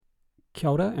Kia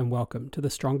ora and welcome to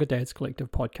the Stronger Dads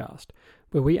Collective podcast,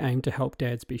 where we aim to help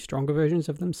dads be stronger versions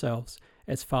of themselves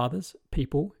as fathers,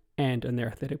 people, and in their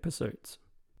athletic pursuits.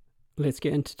 Let's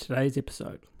get into today's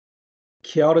episode.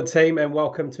 Kia ora team and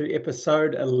welcome to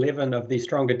episode 11 of the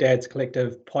Stronger Dads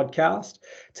Collective podcast.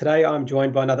 Today I'm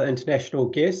joined by another international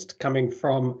guest coming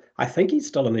from, I think he's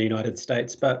still in the United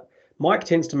States, but Mike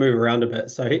tends to move around a bit,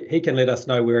 so he can let us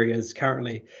know where he is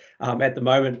currently at the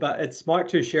moment. But it's Mike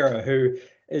Tuchscherer, who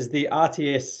is the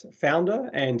RTS founder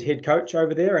and head coach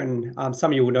over there. And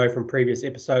some of you will know from previous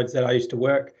episodes that I used to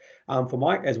work for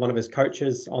Mike as one of his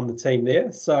coaches on the team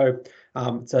there. So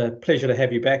it's a pleasure to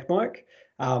have you back, Mike.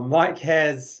 Mike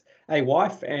has a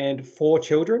wife and 4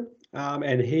 children,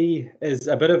 and he is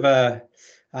a bit of a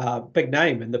big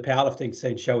name in the powerlifting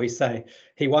scene, shall we say.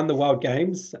 He won the World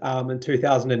Games in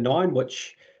 2009,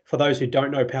 which, for those who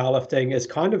don't know powerlifting, is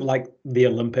kind of like the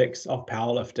Olympics of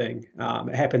powerlifting.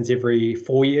 It happens every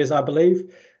 4 years, I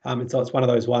believe. And so it's one of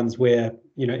those ones where,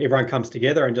 you know, everyone comes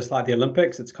together, and just like the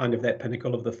Olympics, it's kind of that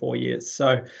pinnacle of the 4 years.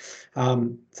 So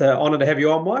it's an honor to have you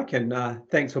on, Mike, and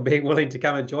thanks for being willing to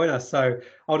come and join us. So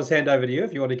I'll just hand over to you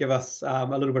if you want to give us a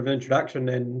little bit of an introduction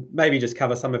and maybe just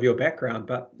cover some of your background,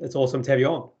 but it's awesome to have you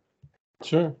on.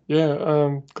 Sure.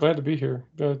 Yeah. Glad to be here.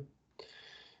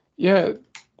 Yeah.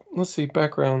 Let's see,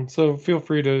 background. So feel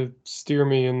free to steer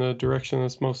me in the direction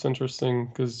that's most interesting,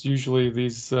 because usually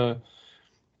these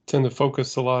tend to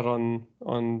focus a lot on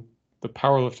the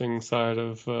powerlifting side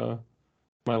of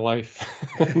my life,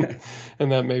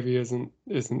 and that maybe isn't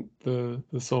the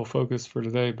sole focus for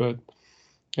today. But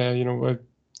I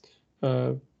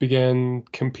began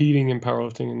competing in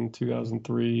powerlifting in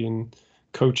 2003 and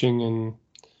coaching in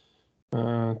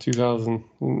 2000,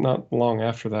 not long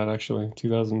after that, actually,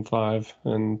 2005,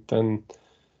 and then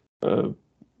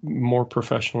more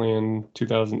professionally in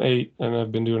 2008, and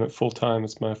I've been doing it full time.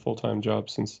 It's my full-time job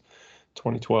since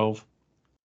 2012.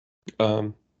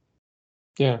 I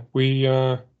got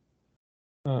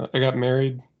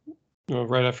married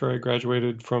right after I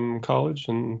graduated from college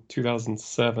in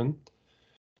 2007,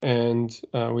 and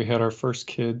we had our first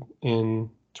kid in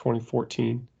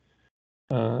 2014,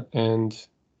 and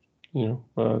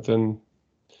then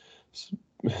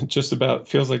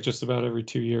feels like just about every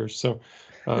 2 years. So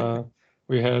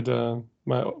we had as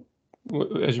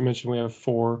you mentioned, we have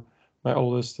 4. My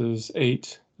oldest is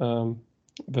 8. Then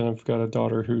I've got a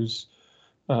daughter who's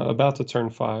about to turn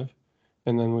 5,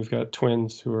 and then we've got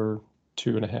twins who are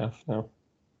 2.5 now.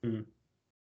 Mm.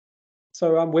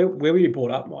 So where were you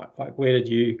brought up, Mike? Like, where did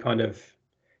you kind of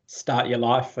start your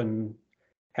life, and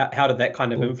how did that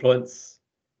kind of influence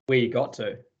where you got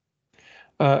to?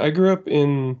 I grew up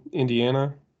in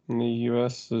Indiana in the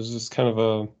U.S. It was just kind of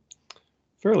a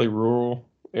fairly rural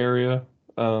area.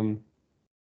 I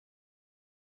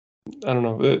don't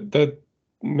know, that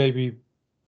maybe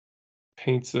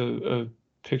paints a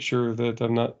picture that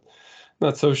I'm not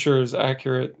so sure is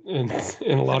accurate in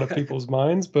a lot of people's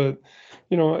minds, but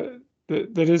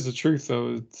that is the truth,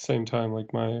 though. At the same time,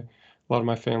 like a lot of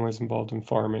my family's involved in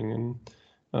farming, and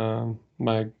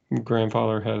my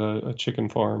grandfather had a chicken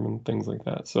farm and things like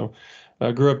that. So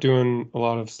I grew up doing a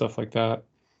lot of stuff like that,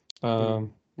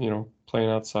 playing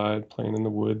outside, playing in the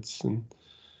woods, and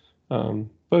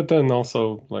but then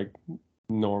also like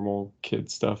normal kid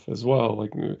stuff as well.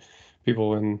 Like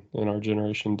people in our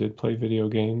generation did play video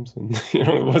games, and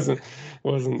it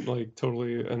wasn't like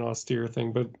totally an austere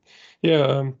thing. But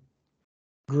yeah,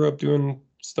 grew up doing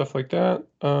stuff like that.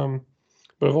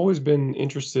 But I've always been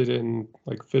interested in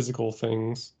like physical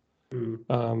things.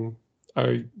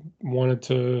 I wanted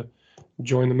to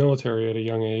join the military at a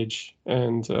young age,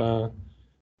 and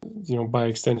by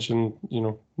extension,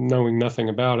 knowing nothing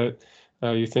about it,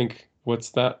 you think, what's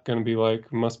that going to be like?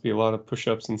 It must be a lot of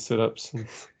push-ups and sit-ups. And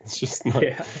it's just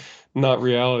not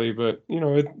reality. But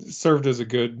it served as a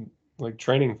good like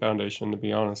training foundation, to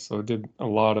be honest. So I did a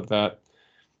lot of that,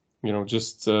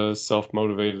 just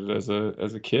self-motivated as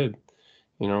a kid.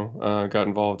 Got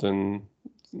involved in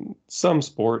some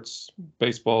sports,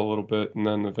 baseball a little bit, and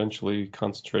then eventually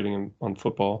concentrating on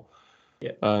football.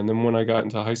 Yeah. And then when I got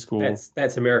into high school,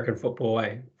 that's American football,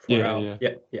 eh? Yeah.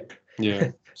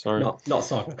 Sorry. Not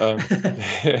soccer.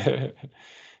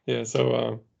 Yeah.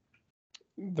 So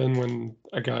then when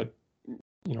I got,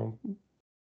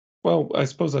 I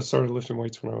suppose I started lifting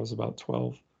weights when I was about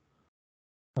 12.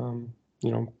 Kind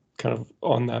of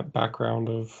on that background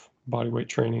of body weight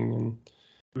training and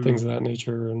things of that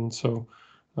nature. And so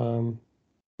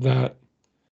that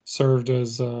served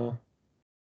as kind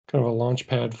of a launch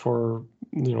pad for,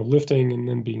 lifting, and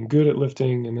then being good at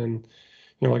lifting. And then,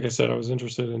 like I said, I was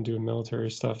interested in doing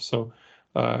military stuff. So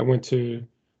I went to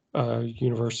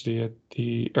university at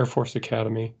the Air Force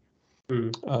Academy.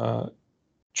 Mm.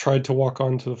 Tried to walk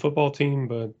on to the football team,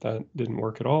 but that didn't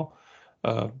work at all.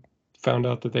 Found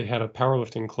out that they had a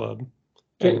powerlifting club.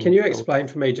 Can you explain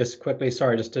for me just quickly,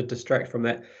 sorry, just to distract from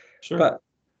that, Sure. but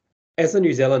as a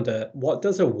New Zealander, what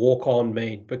does a walk-on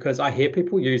mean? Because I hear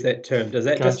people use that term. Does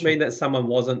that just Gotcha. mean that someone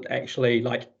wasn't actually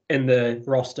like in the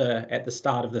roster at the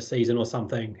start of the season or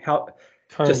something? How,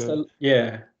 Kind of.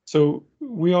 yeah. So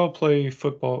we all play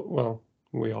football. Well,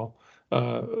 we all.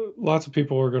 Lots of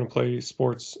people are going to play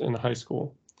sports in high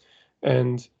school,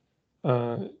 and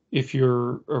if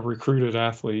you're a recruited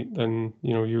athlete, then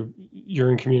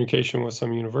you're in communication with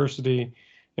some university,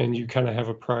 and you kind of have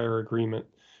a prior agreement.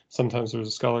 Sometimes there's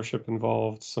a scholarship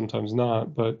involved, sometimes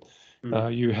not, but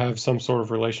you have some sort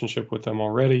of relationship with them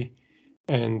already,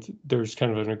 and there's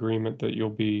kind of an agreement that you'll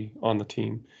be on the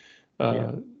team.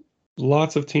 Yeah.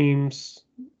 Lots of teams,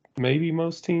 maybe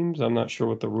most teams, I'm not sure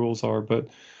what the rules are, but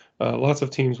lots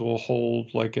of teams will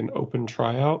hold like an open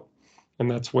tryout,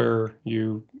 and that's where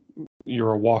you're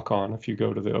a walk-on if you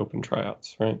go to the open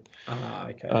tryouts, right?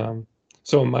 Okay.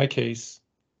 So in my case,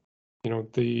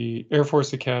 the Air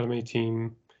Force Academy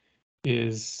team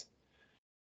is,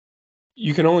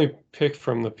 you can only pick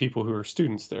from the people who are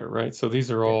students there, right? So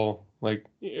these are Yeah. all like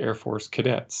Air Force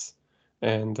cadets,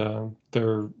 and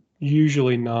they're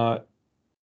usually not,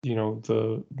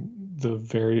 the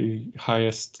very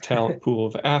highest talent pool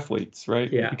of athletes,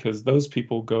 right? Yeah. Because those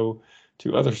people go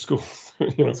to other schools,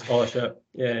 On scholarship.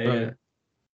 Yeah, yeah.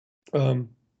 right?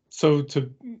 So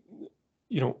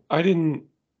I didn't,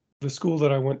 the school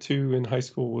that I went to in high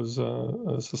school was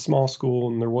a small school,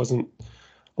 and there wasn't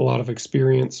a lot of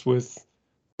experience with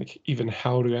like even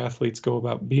how do athletes go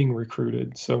about being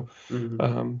recruited. So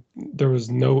there was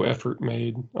no effort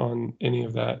made on any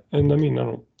of that. And I mean, I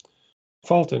don't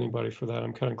fault anybody for that.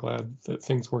 I'm kind of glad that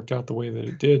things worked out the way that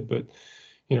it did. But,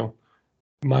 you know,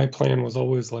 my plan was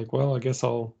always like, well, I guess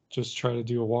I'll just try to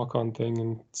do a walk-on thing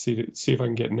and see if I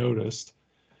can get noticed.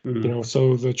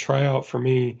 So the tryout for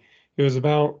me, it was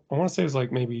about, I want to say it was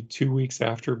like maybe 2 weeks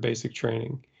after basic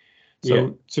training. Yeah.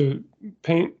 So to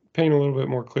paint a little bit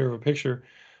more clear of a picture,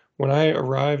 when I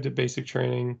arrived at basic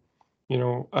training,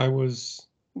 I was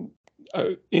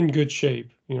in good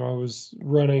shape. I was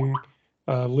running,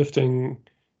 lifting,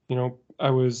 I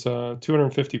was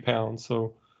 250 pounds,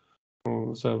 so it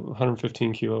was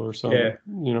 115 kilo or so, Yeah.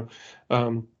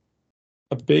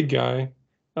 a big guy,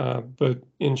 but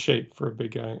in shape for a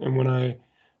big guy. And when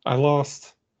I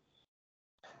lost,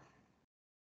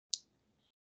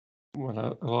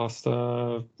 I lost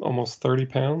almost 30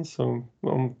 pounds, so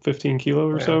 15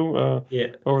 kilos or Wow. so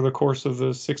Yeah. over the course of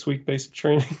the 6-week basic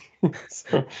training.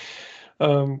 So,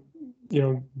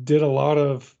 did a lot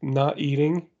of not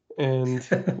eating and,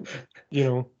 you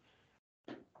know,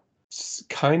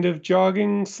 kind of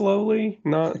jogging slowly,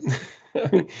 not, I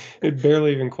mean, it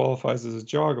barely even qualifies as a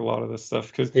jog, a lot of this stuff,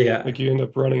 because Yeah. like you end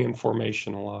up running in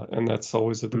formation a lot, and that's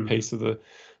always at the pace of the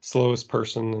slowest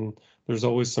person, and there's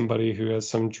always somebody who has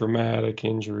some dramatic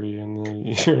injury, and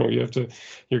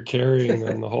you're carrying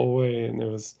them the whole way, and it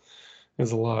was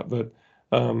a lot, but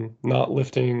not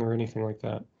lifting or anything like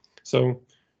that. So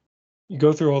you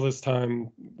go through all this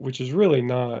time, which is really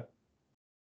not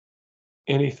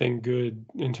anything good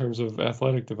in terms of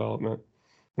athletic development.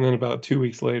 And then about 2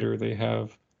 weeks later, they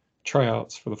have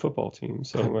tryouts for the football team.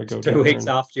 So I go Two down there weeks and,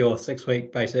 after your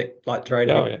 6-week basic like oh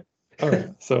training. yeah, oh yeah.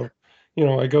 So,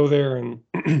 I go there and,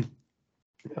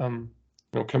 um,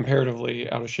 comparatively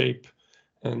out of shape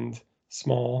and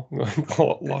small,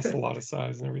 lost a lot of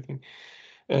size and everything.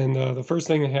 And the first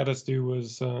thing they had us do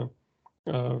was run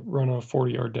a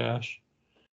 40-yard dash.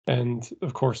 And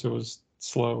of course, it was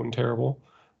slow and terrible.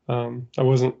 I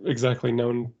wasn't exactly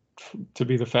known to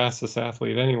be the fastest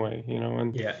athlete anyway,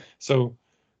 and Yeah. so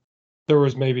there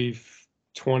was maybe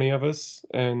 20 of us,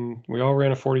 and we all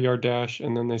ran a 40-yard dash,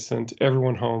 and then they sent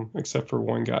everyone home except for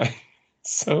one guy.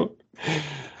 So,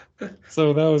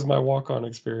 so that was my walk-on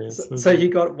experience. So you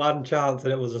got one chance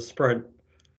and it was a sprint.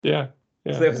 Yeah,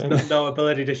 So yeah, there was and no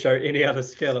ability to show any other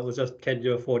skill. It was just, can you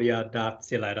do a 40-yard dash?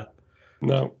 See you later.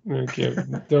 no, I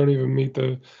don't even meet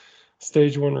the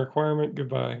stage one requirement.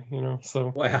 Goodbye,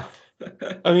 So, Wow.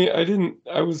 I mean,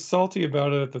 I was salty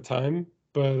about it at the time,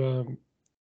 but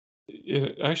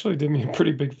it actually did me a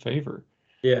pretty big favor.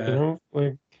 Yeah.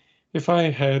 Like if I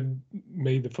had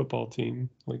made the football team,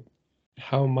 like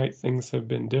how might things have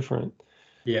been different?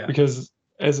 Yeah. Because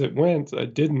as it went, I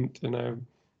didn't, and I,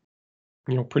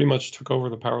 pretty much took over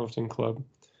the powerlifting club,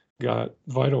 got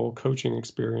vital coaching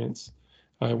experience.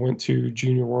 I went to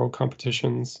junior world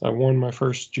competitions. I won my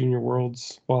first junior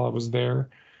worlds while I was there.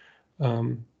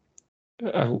 Um,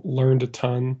 I learned a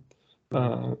ton,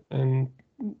 and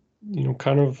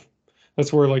kind of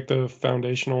that's where like the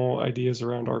foundational ideas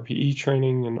around RPE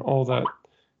training and all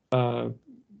that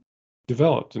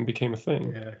developed and became a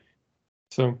thing. Yeah.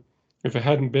 So if it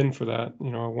hadn't been for that,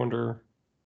 I wonder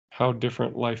how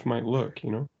different life might look.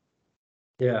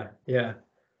 Yeah. Yeah.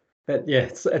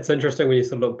 It's interesting when you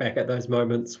sort of look back at those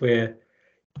moments where,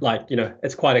 like,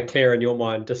 it's quite a clear in your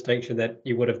mind distinction that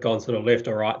you would have gone sort of left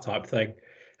or right type thing.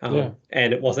 Yeah.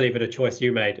 And it wasn't even a choice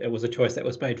you made. It was a choice that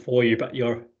was made for you, but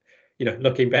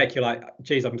looking back, you're like,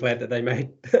 geez, I'm glad that they made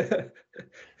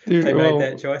Dude, they made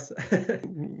that well, choice.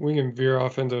 we can veer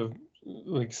off into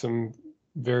like some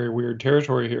very weird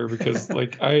territory here because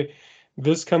like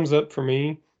this comes up for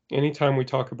me anytime we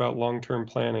talk about long-term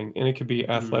planning, and it could be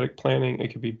athletic planning, it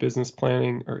could be business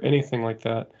planning, or anything like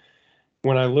that.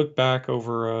 When I look back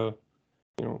over a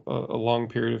long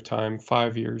period of time,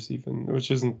 5 years even,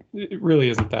 which it really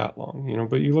isn't that long,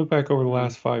 but you look back over the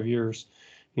last 5 years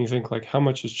and you think like how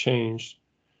much has changed.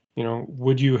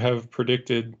 Would you have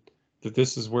predicted that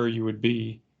this is where you would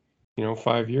be,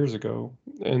 5 years ago?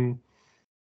 And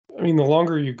I mean, the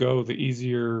longer you go, the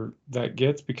easier that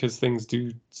gets because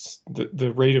the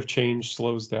rate of change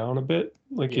slows down a bit,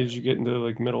 like Yeah. as you get into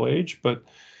like middle age. But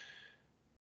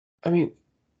I mean,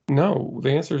 no,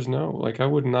 the answer is no. Like I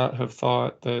would not have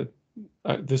thought that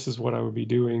this is what I would be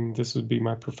doing. This would be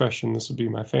my profession. This would be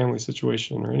my family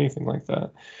situation or anything like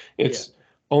that. It's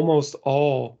almost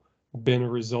all been a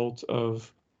result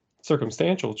of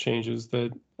circumstantial changes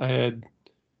that I had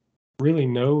really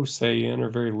no say in or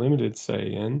very limited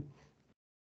say in,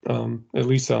 at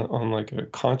least on like a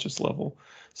conscious level.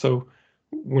 So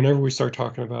whenever we start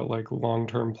talking about like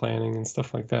long-term planning and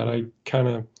stuff like that,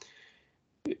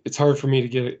 it's hard for me to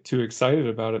get too excited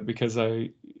about it because I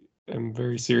am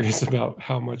very serious about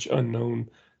how much unknown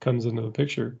comes into the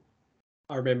picture.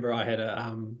 I remember I had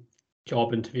a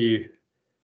job interview.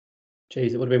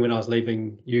 Geez, it would have been when I was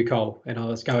leaving UCOL and I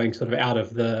was going sort of out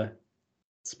of the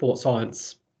sports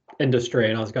science industry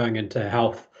and I was going into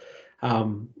health,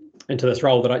 into this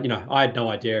role that I had no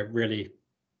idea really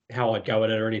how I'd go at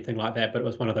it or anything like that. But it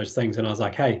was one of those things, and I was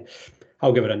like, hey,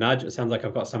 I'll give it a nudge. It sounds like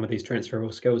I've got some of these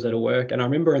transferable skills that'll work. And I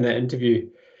remember in that interview,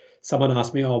 someone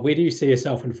asked me, "Oh, where do you see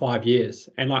yourself in 5 years?"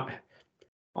 And like,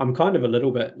 I'm kind of a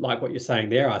little bit like what you're saying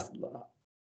there. I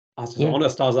was just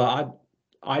honest. I was like,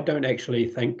 I don't actually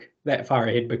think that far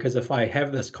ahead because if I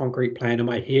have this concrete plan in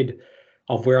my head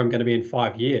of where I'm going to be in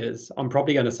 5 years, I'm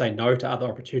probably going to say no to other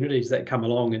opportunities that come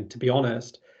along. And to be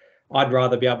honest, I'd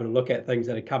rather be able to look at things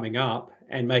that are coming up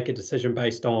and make a decision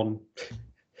based on,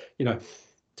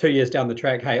 2 years down the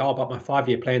track. Hey, but my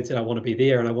 5-year plan said I want to be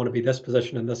there and I want to be this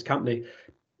position in this company.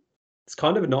 It's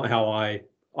kind of not how I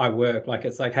work. Like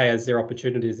it's like, hey, is there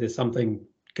opportunities? There's something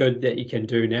good that you can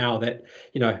do now that,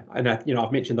 and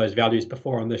I've mentioned those values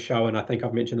before on this show, and I think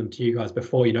I've mentioned them to you guys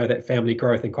before, that family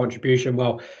growth and contribution.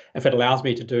 Well, if it allows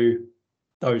me to do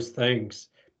those things,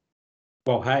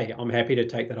 well, hey, I'm happy to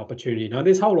take that opportunity. Now,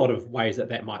 there's a whole lot of ways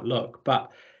that might look, but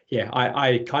yeah,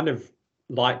 I kind of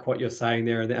like what you're saying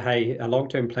there, and that, hey, a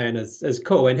long-term plan is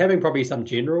cool, and having probably some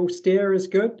general steer is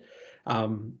good.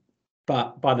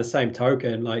 But by the same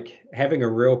token, like having a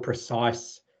real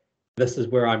precise, this is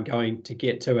where I'm going to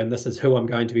get to, and this is who I'm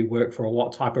going to be work for, or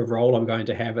what type of role I'm going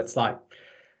to have. It's like,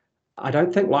 I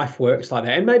don't think life works like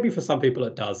that. And maybe for some people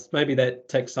it does. Maybe that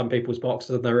ticks some people's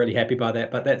boxes and they're really happy by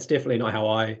that, but that's definitely not how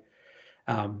I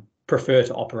prefer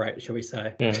to operate, shall we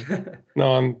say. Yeah.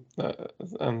 No,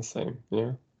 I'm the same.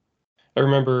 Yeah. I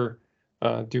remember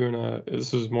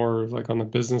this was more like on the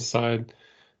business side,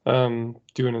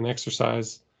 doing an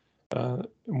exercise.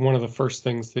 One of the first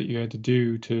things that you had to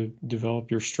do to develop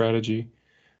your strategy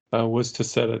was to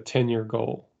set a 10-year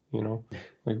goal,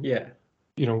 like, Yeah.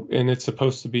 And it's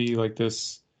supposed to be like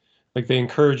this, like they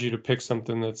encourage you to pick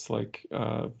something that's like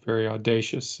very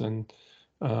audacious and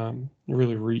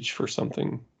really reach for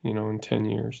something, in 10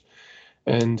 years.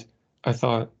 And I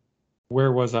thought,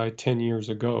 where was I 10 years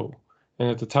ago? And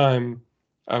at the time,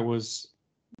 I was,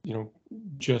 you know,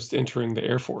 just entering the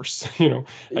Air Force. I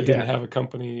didn't have a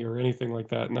company or anything like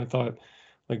that. And I thought,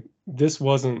 like, this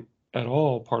wasn't at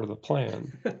all part of the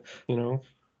plan, you know?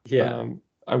 Yeah.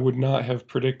 I would not have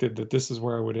predicted that this is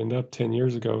where I would end up 10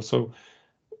 years ago. So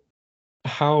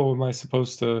how am I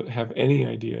supposed to have any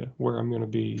idea where I'm going to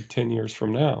be 10 years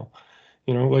from now?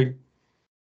 Like,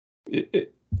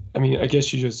 I mean, I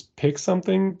guess you just pick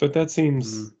something, but that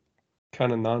seems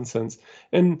kind of nonsense.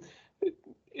 And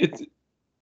it,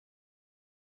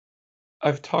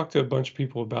 I've talked to a bunch of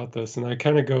people about this, and I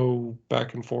kind of go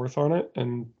back and forth on it.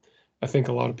 And I think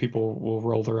a lot of people will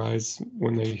roll their eyes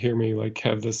when they hear me like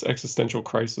have this existential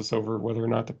crisis over whether or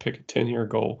not to pick a 10-year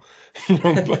goal.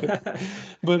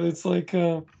 But it's like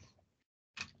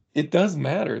it does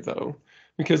matter though,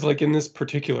 because like in this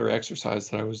particular exercise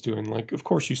that I was doing, like of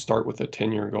course you start with a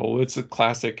 10-year goal. It's a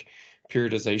classic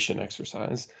periodization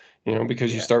exercise,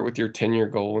 because you Yeah. start with your 10-year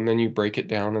goal and then you break it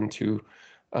down into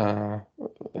I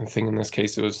think in this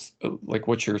case it was like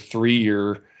what's your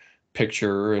 3-year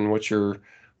picture and what's your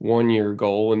 1-year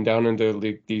goal and down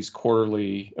into these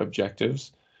quarterly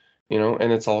objectives,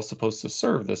 and it's all supposed to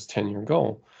serve this 10-year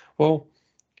goal. Well,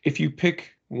 if you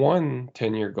pick one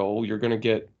 10-year goal, you're going to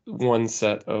get one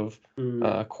set of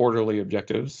quarterly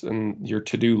objectives, and your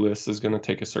to-do list is going to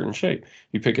take a certain shape.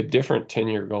 You pick a different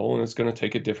 10-year goal, and it's going to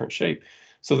take a different shape.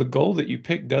 So the goal that you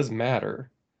pick does matter.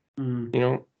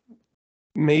 Mm.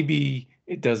 Maybe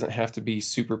it doesn't have to be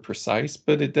super precise,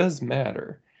 but it does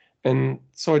matter. And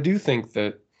so I do think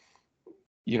that,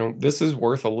 this is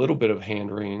worth a little bit of hand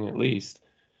wringing at least,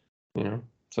 you know.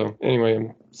 So anyway,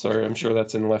 I'm sorry, I'm sure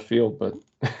that's in left field, but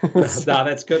No,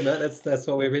 that's good, mate. That's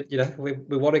what we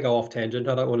want to go off tangent.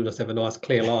 I don't want to just have a nice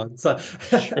clear line. So,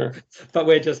 sure. but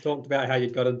we just talked about how you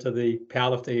got into the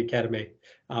Powerlifting Academy.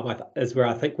 Is where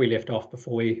I think we left off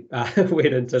before we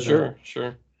went into Sure,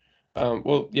 sure.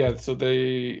 Well, yeah, so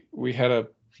we had a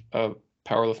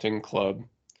powerlifting club,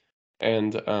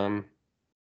 and I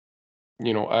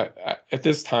at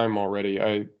this time already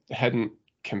I hadn't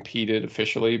competed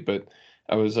officially, but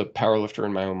I was a powerlifter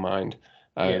in my own mind.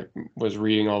 yeah. I was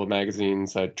reading all the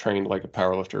magazines. I trained like a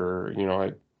powerlifter.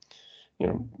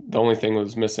 The only thing that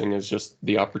was missing is just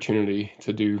the opportunity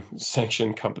to do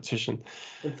sanctioned competition.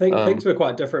 And Um, things were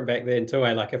quite different back then too.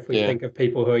 Like if we yeah. think of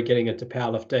people who are getting into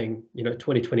powerlifting,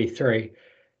 2023,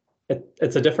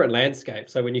 it's a different landscape.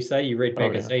 So when you say you read Oh yeah.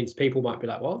 magazines, people might be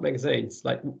like, "What magazines?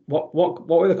 Like, what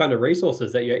were the kind of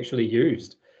resources that you actually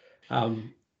used to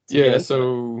get Yeah. into it?"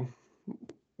 So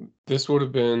this would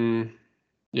have been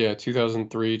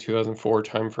 2003, 2004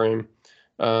 timeframe.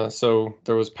 So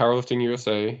there was Powerlifting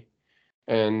USA,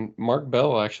 and Mark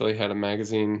Bell actually had a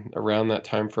magazine around that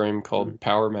time frame Mm. called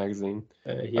Power Magazine.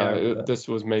 Yeah, I remember that. This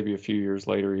was maybe a few years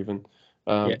later even.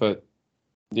 Yeah. But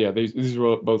yeah, these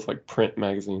were both like print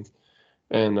magazines.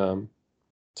 And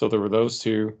so there were those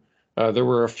two. There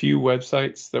were a few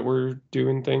websites that were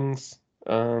doing things.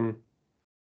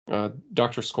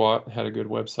 Dr. Squat had a good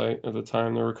website at the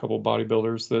time. There were a couple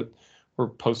bodybuilders that were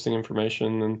posting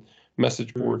information, and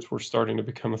message Mm. boards were starting to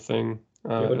become a thing It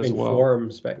would have as been well.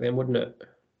 forums back then, wouldn't it?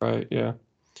 Right, yeah.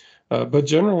 But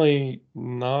generally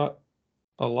not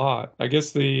a lot. I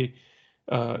guess the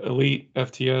Elite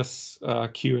FTS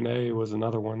Q&A was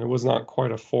another one. It was not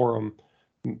quite a forum.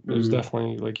 It was Mm.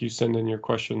 definitely like you send in your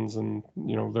questions and,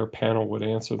 their panel would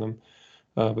answer them.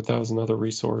 But that was another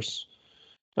resource.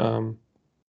 Um,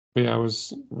 but yeah, I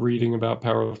was reading about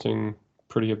powerlifting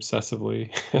pretty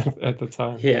obsessively at the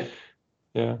time. Yeah.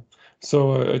 Yeah.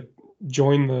 So I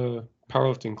joined the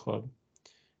powerlifting club,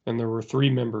 and there were 3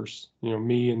 members,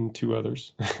 me and 2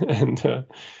 others. And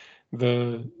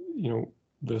the, you know,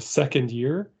 the second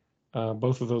year,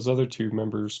 both of those other 2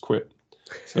 members quit.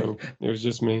 So it was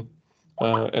just me.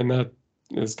 And that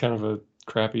is kind of a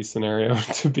crappy scenario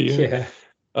to be in.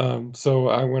 Yeah. So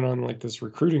I went on like this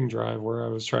recruiting drive where I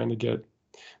was trying to get,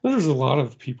 there's a lot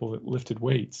of people that lifted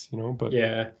weights, but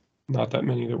Yeah. not that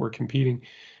many that were competing.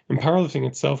 And powerlifting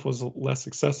itself was less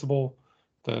accessible.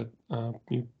 That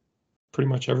you pretty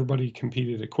much everybody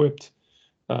competed equipped.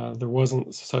 There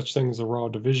wasn't such thing as a raw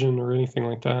division or anything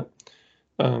like that.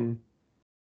 Um,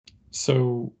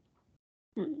 so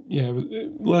yeah, it was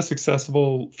less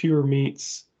accessible, fewer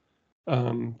meets,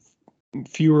 um,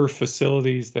 fewer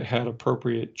facilities that had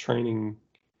appropriate training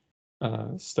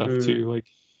stuff Mm. too. Like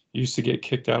used to get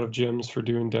kicked out of gyms for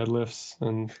doing deadlifts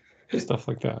and stuff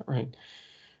like that, right?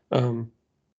 Um,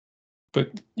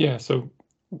 but yeah, so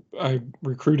I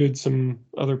recruited some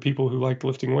other people who liked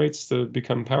lifting weights to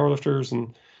become powerlifters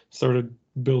and started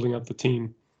building up the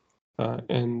team.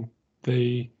 And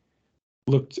they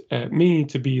looked at me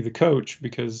to be the coach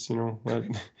because, I'm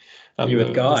You were the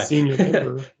the guy. senior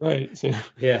member, right? So,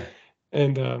 Yeah.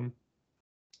 and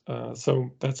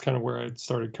so that's kind of where I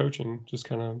started coaching, just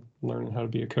kind of learning how to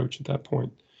be a coach at that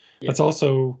point. Yeah. That's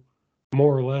also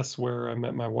more or less where I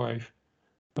met my wife.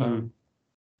 Mm.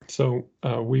 So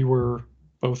we were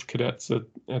both cadets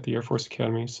at the Air Force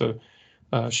Academy. So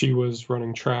she was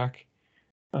running track,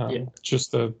 Yeah.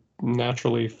 just a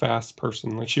naturally fast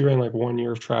person. Like she ran like 1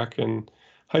 year of track in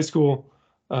high school,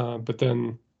 but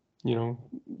then,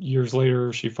 years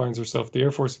later, she finds herself at the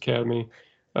Air Force Academy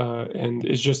and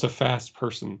is just a fast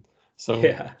person. So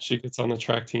Yeah. she gets on the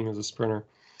track team as a sprinter.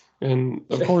 And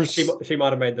of She course, she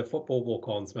might have made the football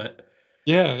walk-ons, mate.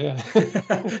 yeah.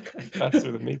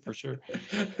 Faster than me for sure.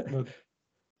 But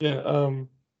yeah,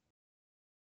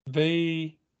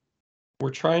 they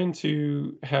were trying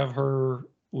to have her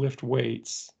lift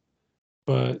weights,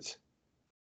 but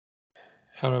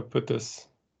how do I put this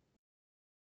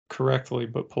correctly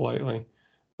but politely?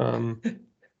 Um,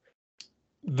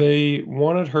 they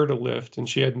wanted her to lift, and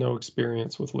she had no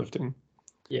experience with lifting,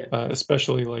 Yeah.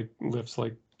 especially like lifts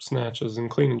like snatches and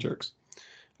clean and jerks.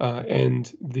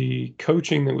 And the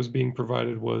coaching that was being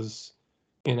provided was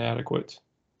inadequate.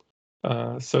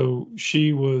 So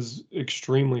she was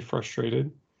extremely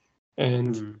frustrated,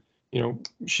 and Mm.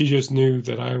 she just knew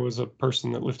that I was a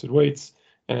person that lifted weights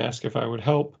and asked if I would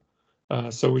help.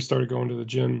 So we started going to the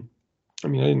gym. I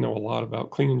mean, I didn't know a lot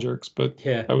about clean and jerks, but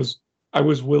Yeah. I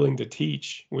was willing to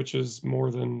teach, which is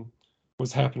more than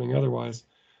was happening otherwise.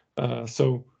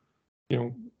 So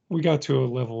we got to a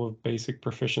level of basic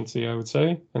proficiency, I would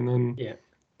say, and then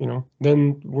Yeah.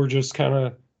 then we're just kind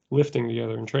of lifting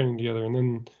together and training together, and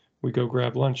then we go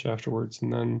grab lunch afterwards,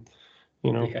 and then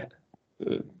you know Yeah.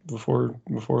 before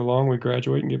long we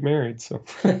graduate and get married. So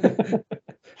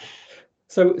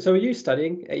So were you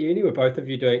studying at uni? Were both of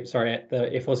you doing, sorry, at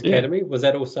the Air Force yeah, Academy? Was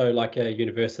that also like a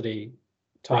university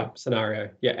right, type scenario?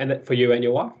 Yeah, and that for you and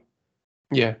your wife?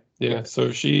 yeah. Yeah.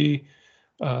 So she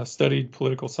studied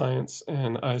political science,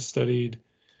 and I studied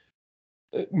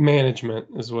management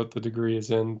is what the degree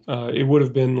is in. It would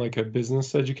have been like a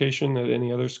business education at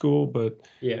any other school, but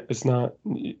Yeah. it's not.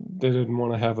 They didn't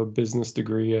want to have a business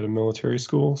degree at a military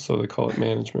school, so they call it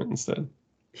management instead.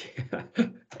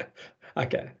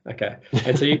 Okay. Okay.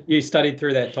 And so you studied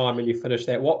through that time and you finished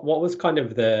that. What was kind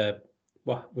of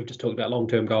well, we've just talked about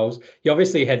long-term goals. You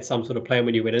obviously had some sort of plan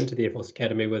when you went into the Air Force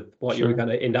Academy with what you were Sure, going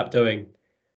to end up doing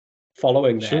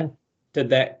following sure. that. Did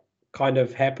that kind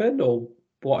of happen, or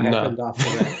what Nah. happened after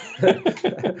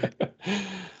that?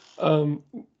 Um,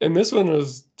 and this one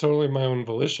was totally my own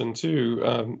volition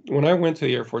too. When I went to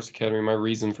the Air Force Academy, my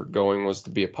reason for going was to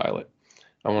be a pilot.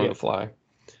 I wanted Yeah. to fly.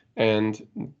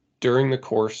 And during the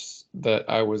course that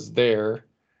I was there,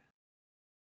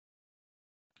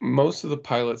 most of the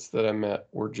pilots that I met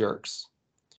were jerks.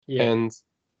 Yeah. And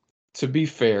to be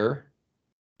fair,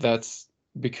 that's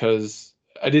because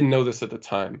I didn't know this at the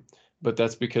time, but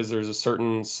that's because there's a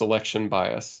certain selection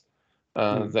bias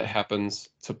Mm. that happens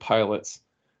to pilots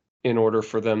in order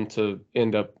for them to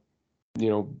end up,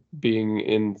 being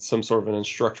in some sort of an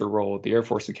instructor role at the Air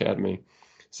Force Academy.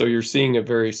 So you're seeing a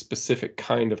very specific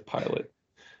kind of pilot,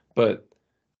 but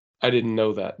I didn't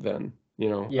know that then.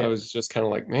 I Yeah. was just kind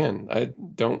of like, man, I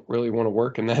don't really want to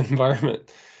work in that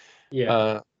environment.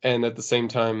 Yeah. And at the same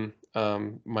time,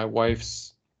 my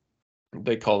wife's,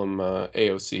 they call them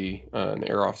AOC, an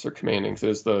Air Officer Commanding, so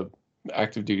is the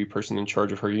active duty person in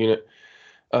charge of her unit.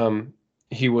 Um,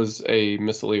 he was a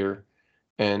missileer,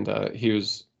 and he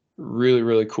was really,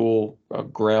 really cool, a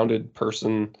grounded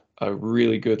person, a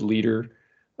really good leader,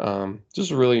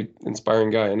 just a really inspiring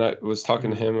guy. And I was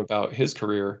talking to Mm. him about his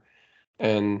career,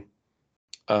 and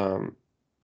um,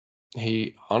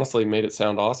 he honestly made it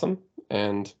sound awesome.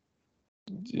 And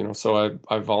so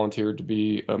I volunteered to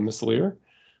be a missileer,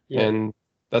 Yeah. and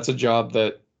that's a job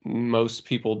that most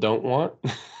people don't want.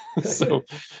 So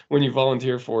when you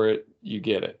volunteer for it, you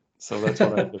get it. So that's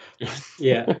what I ended up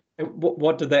Yeah. doing. And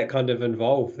what did that kind of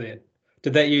involve then?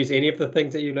 Did that use any of the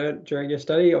things that you learned during your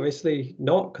study? Obviously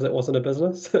not, because it wasn't a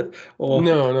business. Or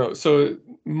No, no. So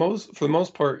for the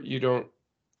most part, you don't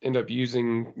end up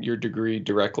using your degree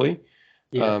directly,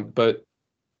 yeah. but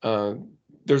uh,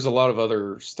 there's a lot of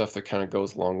other stuff that kind of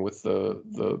goes along with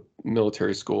the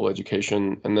military school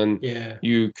education, and then Yeah.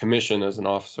 you commission as an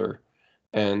officer,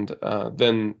 and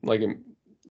then like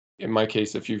in my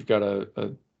case, if you've got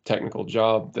a technical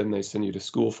job, then they send you to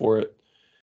school for it,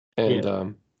 and Yeah.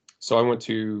 so I went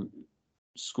to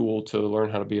school to learn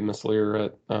how to be a missileer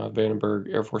at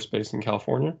Vandenberg Air Force Base in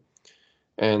California,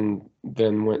 and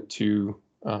then went to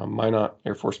Minot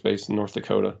Air Force Base in North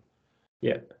Dakota.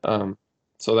 Yeah. Um,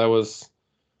 so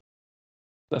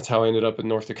that's how I ended up in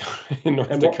North Dakota. In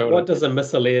North And what Dakota, does a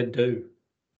missileer do?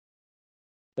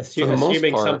 for the most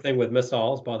Assuming part, something with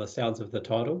missiles by the sounds of the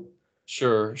title.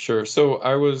 sure, sure. So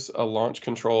I was a launch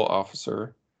control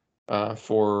officer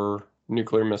for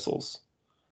nuclear missiles,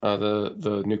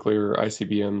 the nuclear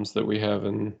ICBMs that we have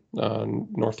in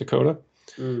North Dakota,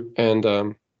 Mm.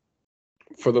 and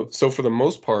for the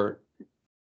most part,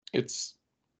 it's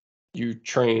you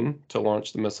train to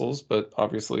launch the missiles, but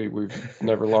obviously we've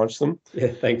never launched them. Yeah,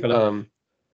 thankfully. Um,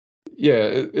 yeah,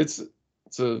 it's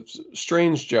a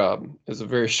strange job. It's a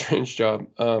very strange job,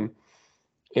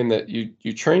 in that you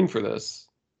train for this,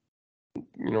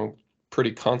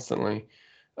 pretty constantly,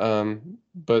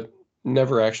 but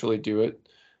never actually do it.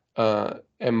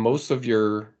 And most of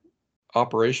your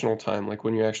operational time, like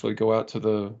when you actually go out to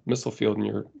the missile field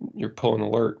and you're pulling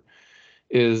alert,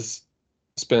 is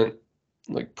spent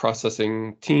like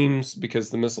processing teams because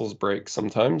the missiles break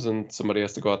sometimes and somebody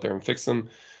has to go out there and fix them.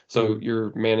 So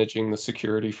you're managing the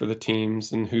security for the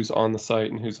teams and who's on the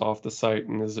site and who's off the site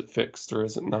and is it fixed or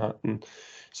is it not. And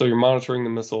so you're monitoring the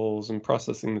missiles and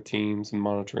processing the teams and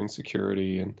monitoring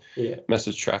security and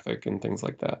message traffic and things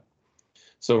like that.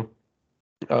 So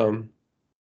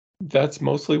that's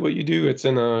mostly what you do. It's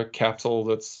in a capsule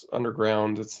that's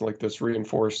underground. It's like this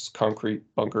reinforced concrete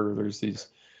bunker. There's these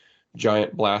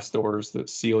giant blast doors that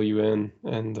seal you in.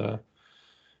 And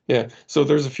so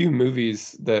there's a few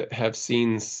movies that have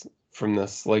scenes from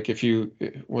this. Like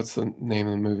what's the name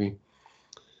of the movie?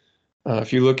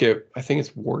 If you look at, I think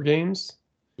it's War Games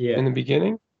in the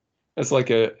beginning. It's like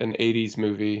an 80s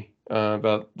movie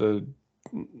about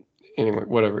anyway,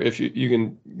 whatever. If you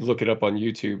can look it up on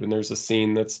YouTube, and there's a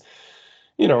scene that's,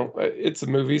 it's a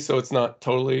movie, so it's not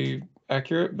totally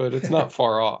accurate, but it's not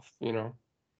far off,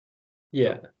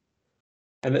 Yeah.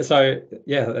 And so,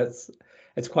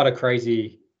 it's quite a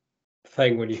crazy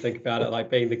thing when you think about it, like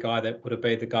being the guy that would have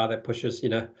been the guy that pushes,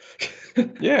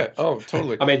 Yeah. Oh,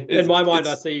 totally. I mean, in my mind,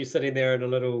 I see you sitting there in a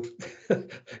little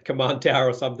command tower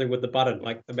or something with the button,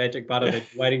 like the magic button, and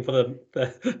waiting for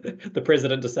the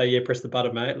president to say, "Yeah, press the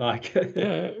button, mate." Like,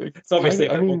 it's obviously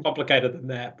a bit more complicated than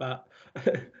that, but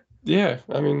yeah,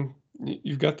 I mean,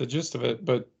 you've got the gist of it,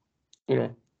 but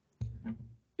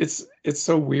it's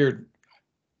so weird.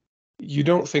 You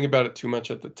don't think about it too much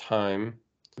at the time,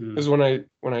 because when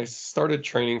I started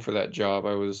training for that job,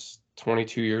 I was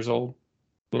 22 years old,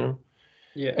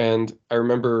 and I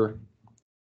remember,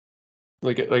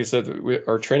 like I said,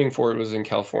 our training for it was in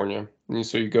California, and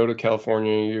so you go to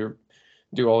California, you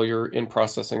do all your in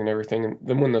processing and everything, and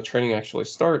then when the training actually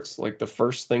starts, like the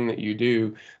first thing that you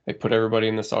do, they put everybody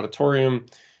in this auditorium,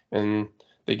 and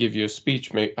they give you a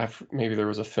speech. Maybe there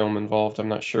was a film involved, I'm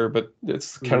not sure, but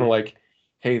it's kind of like,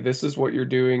 hey, this is what you're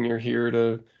doing. You're here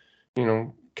to,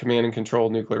 command and control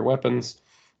nuclear weapons.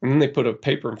 And then they put a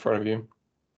paper in front of you.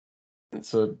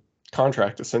 It's a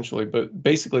contract essentially, but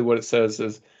basically what it says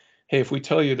is, hey, if we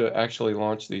tell you to actually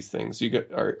launch these things,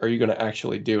 are you going to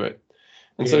actually do it?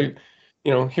 And so,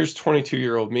 here's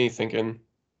 22-year-old me thinking,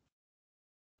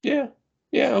 yeah,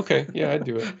 okay, yeah, I'd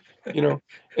do it,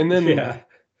 and then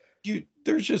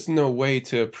there's just no way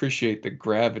to appreciate the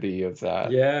gravity of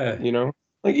that.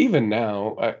 Like even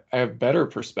now, I have better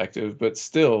perspective, but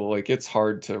still, like it's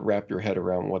hard to wrap your head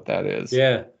around what that is.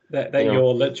 That you're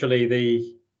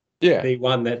literally the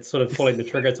one that's sort of pulling the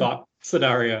trigger type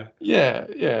scenario.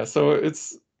 So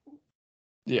it's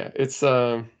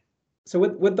so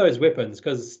with those weapons,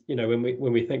 because when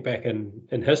we think back in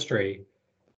history,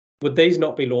 would these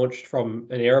not be launched from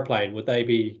an airplane? Would they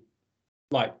be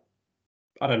like,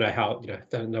 I don't know how,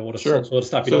 don't know what sort of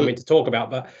stuff you're not meant to talk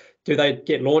about, but do they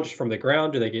get launched from the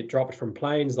ground? Do they get dropped from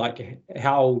planes? Like,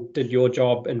 how did your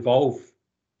job involve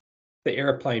the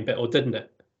airplane bit, or didn't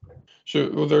it?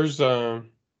 Sure. Well,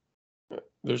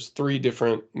 there's three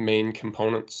different main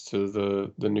components to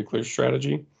the nuclear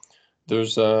strategy.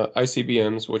 There's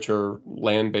ICBMs, which are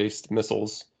land-based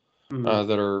missiles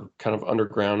that are kind of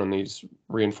underground in these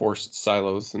reinforced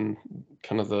silos in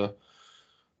kind of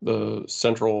the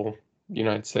central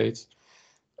United States.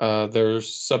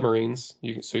 There's submarines,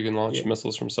 so you can launch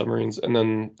missiles from submarines, and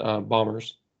then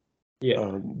bombers.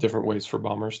 Different ways for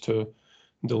bombers to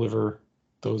deliver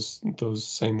those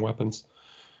same weapons.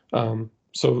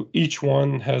 So each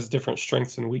one has different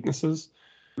strengths and weaknesses.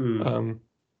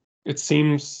 It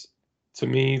seems to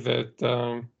me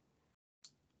that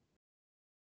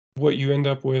what you end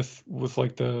up with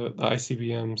like the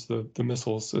ICBMs, the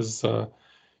missiles, is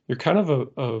you're kind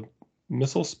of a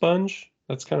missile sponge.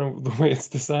 That's kind of the way it's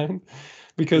designed,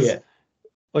 because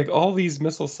like all these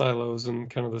missile silos in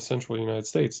kind of the central United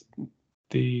States,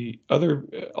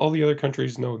 all the other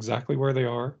countries know exactly where they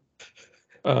are.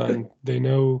 They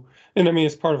know, and I mean,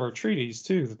 it's part of our treaties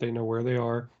too, that they know where they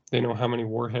are. They know how many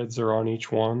warheads are on each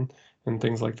one and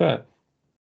things like that.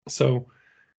 So,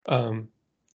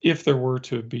 if there were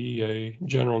to be a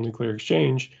general nuclear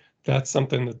exchange, that's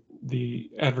something that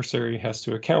the adversary has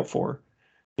to account for.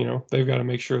 They've got to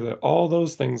make sure that all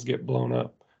those things get blown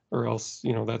up, or else,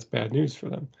 that's bad news for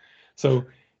them. So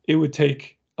it would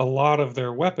take a lot of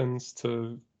their weapons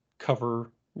to cover,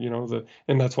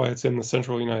 and that's why it's in the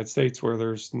central United States where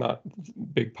there's not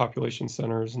big population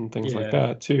centers and things like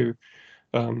that too.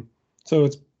 So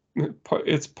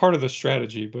it's part of the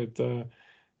strategy, but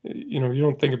you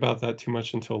don't think about that too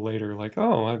much until later. Like,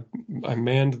 oh, I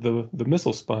manned the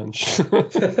missile sponge.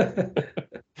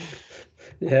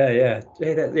 Yeah,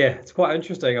 it's quite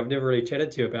interesting. I've never really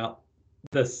chatted to you about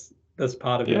this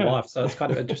part of your Yeah. life, so it's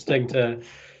kind of interesting to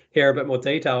hear a bit more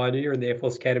detail. I knew you were in the Air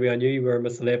Force Academy. I knew you were a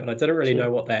Miss Celeb, but I didn't really Sure.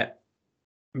 know what that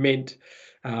meant.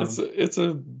 It's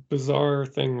a bizarre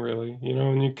thing, really,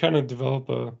 and you kind of develop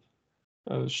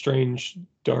a strange,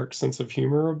 dark sense of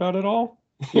humor about it all.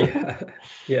 Yeah,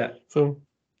 yeah, So,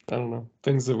 I don't know,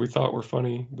 things that we thought were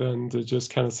funny then to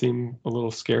just kind of seem a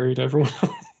little scary to everyone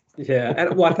else. yeah.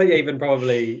 And well, I think even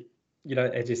probably,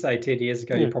 as you say, 10 years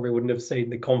ago, you Yeah, probably wouldn't have seen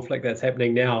the conflict that's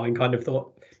happening now and kind of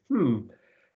thought,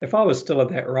 if I was still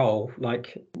in that role,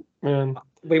 like man,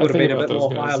 we I would have think been a about bit those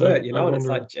more high guys. alert, I and it's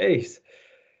like, wonder. geez.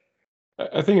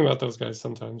 I think about those guys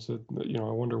sometimes. I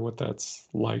wonder what that's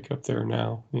like up there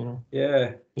now. Yeah,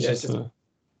 It's yeah, just just a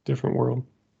different world.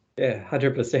 yeah,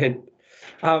 100%.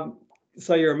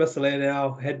 So you're a Miss Celeb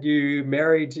now. Had you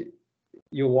married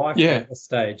your wife Yeah, at this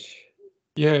stage?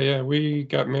 yeah. We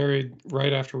got married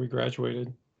right after we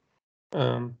graduated.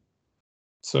 Um,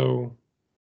 so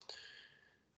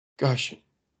gosh,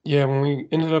 yeah, when we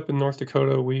ended up in North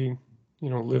Dakota, we,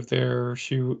 lived there.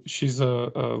 She's a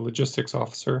logistics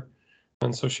officer,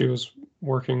 and so she was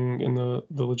working in the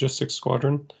logistics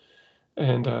squadron,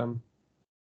 and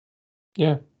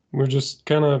yeah, we're just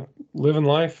kind of living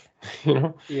life, you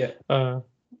know. Yeah. Uh,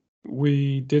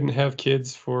 we didn't have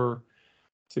kids for,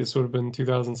 see, this would have been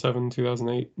 2007,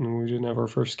 2008, and we didn't have our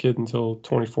first kid until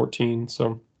 2014.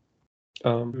 So,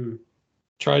 um, Mm,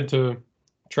 tried to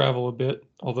travel a bit,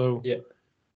 although, yeah.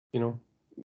 you know,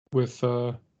 with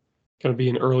kind of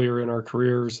being earlier in our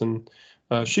careers, and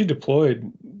she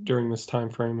deployed during this time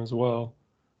frame as well.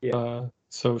 Yeah.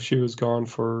 So she was gone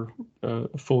for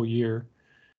a full year,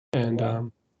 Oh, and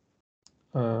wow.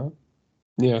 uh,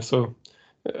 yeah, so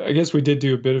I guess we did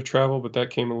do a bit of travel, but that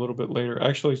came a little bit later.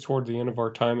 Actually, toward the end of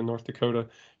our time in North Dakota,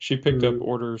 she picked up Mm,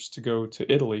 orders to go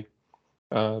to Italy.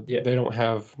 yeah. They don't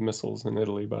have missiles in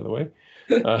Italy, by the way.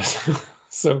 So,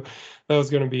 so that was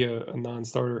going to be a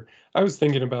non-starter. I was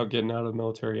thinking about getting out of the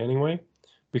military anyway,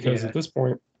 because Yeah. at this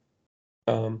point,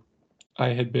 um, I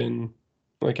had been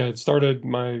like I had started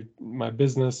my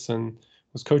business and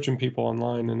was coaching people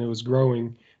online, and it was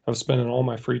growing. I was spending all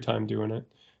my free time doing it,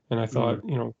 and I Mm,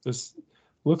 thought, this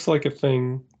looks like a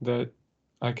thing that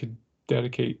I could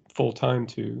dedicate full time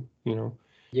to,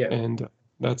 yeah. and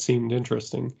that seemed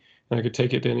interesting, and I could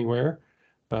take it anywhere.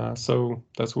 So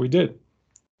that's what we did.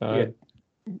 Yeah. Uh,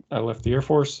 I left the Air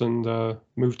Force and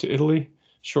moved to Italy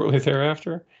shortly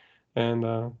thereafter, and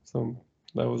so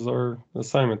that was our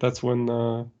assignment. That's when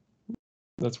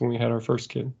we had our first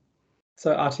kid.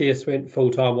 So RTS went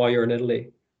full time while you're in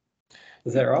Italy.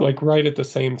 Is that right? Like right at the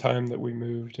same time that we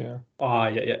moved. Yeah, Oh,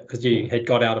 yeah. Because yeah, you had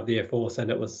got out of the Air Force and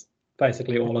it was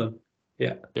basically all in.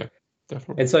 Yeah. yeah,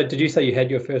 definitely. And so did you say you had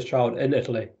your first child in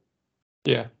Italy?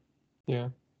 Yeah, yeah,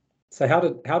 So how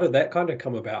did that kind of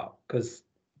come about? Because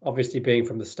obviously being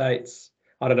from the States,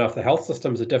 I don't know if the health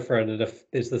systems are different and if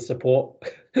there's the support.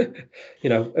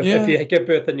 If yeah. you give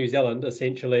birth in New Zealand,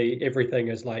 essentially everything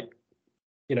is like,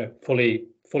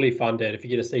 fully funded. If you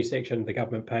get a C-section, the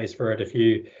government pays for it. If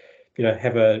you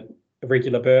have a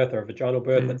regular birth or a vaginal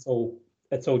birth, Mm,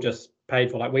 it's all just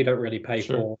paid for. Like we don't really pay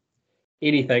sure, for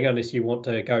anything unless you want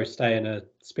to go stay in a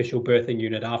special birthing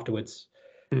unit afterwards.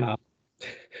 mm, Uh,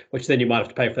 which then you might have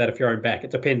to pay for that if you're own back.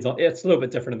 It depends on, it's a little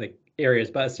bit different in the areas,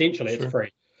 but essentially it's sure. free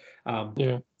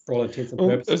Yeah. for all intents and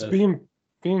Well, as purposes.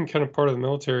 being kind of part of the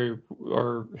military,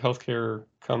 our healthcare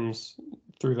comes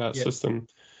through that Yeah, system.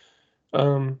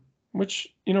 Um,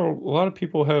 which, a lot of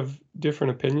people have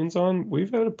different opinions on.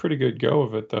 We've had a pretty good go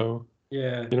of it, though.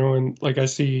 yeah, And like I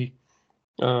see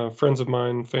friends of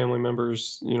mine, family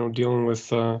members, dealing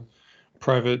with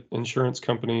private insurance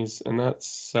companies, and that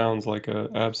sounds like a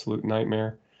absolute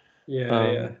nightmare. yeah,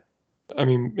 yeah, Um, I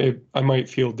mean, I might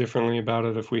feel differently about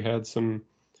it if we had some,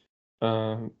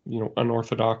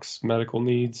 unorthodox medical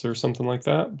needs or something like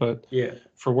that. But yeah.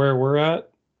 for where we're at,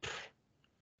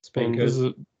 It's been and this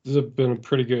good. is this has been a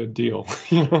pretty good deal,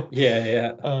 you know. Yeah,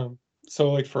 yeah,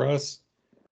 So like for us,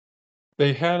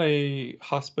 they had a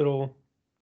hospital.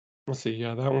 Let's see,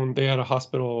 yeah, that one they had a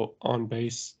hospital on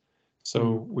base, so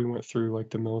mm, we went through like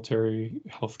the military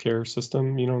healthcare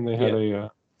system, and they had yeah,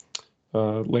 a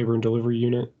labor and delivery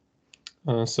unit.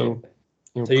 yeah. So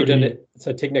So you pretty didn't.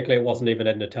 So technically, it wasn't even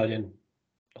an Italian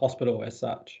hospital as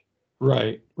such.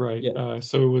 right, right. Yeah,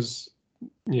 So it was,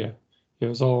 yeah, it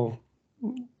was all,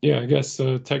 yeah, I guess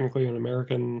technically an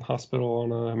American hospital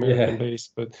on an American yeah, base,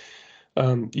 but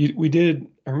we did.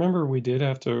 I remember we did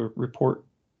have to report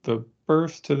the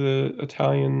birth to the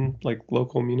Italian like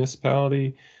local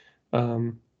municipality,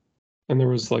 and there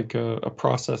was like a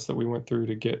process that we went through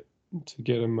to get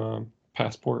him a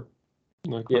passport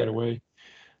like right away.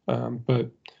 But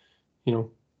you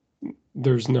know,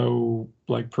 there's no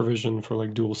like provision for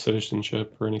like dual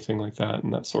citizenship or anything like that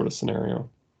in that sort of scenario.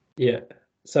 Yeah.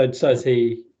 So is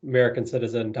he American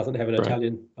citizen, doesn't have an Right.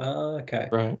 Italian? Ah, okay.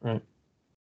 Right.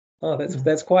 Oh,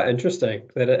 that's quite interesting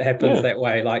that it happens Yeah. that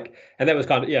way. Like, and that was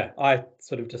kind of, yeah, I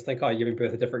sort of just think, oh, you're giving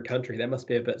birth a different country. That must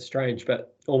be a bit strange,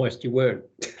 but almost you weren't.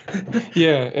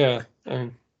 Yeah. I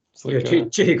mean, it's You're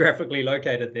like geographically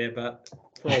located there, but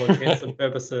for all intents and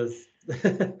purposes,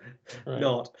 right.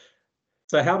 not.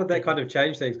 So how did that kind of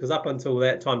change things? Because up until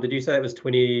that time, did you say it was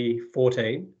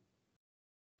 2014?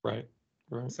 Right.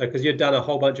 So because you'd done a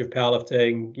whole bunch of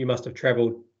powerlifting, you must have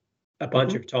traveled a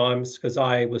bunch Mhm. of times, because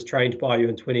I was trained by you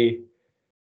in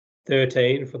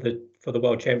 2013 for the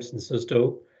World Champs in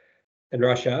Sizdal in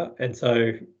Russia, and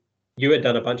so you had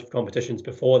done a bunch of competitions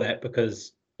before that,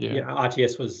 because Yeah.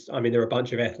 RTS was, I mean, there were a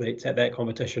bunch of athletes at that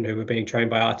competition who were being trained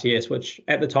by RTS, which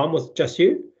at the time was just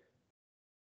you.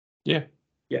 Yeah.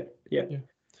 Yeah. Yeah.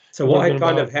 So It would what have been had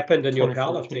kind of about happened in your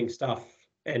 2014. powerlifting stuff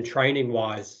and training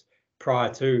wise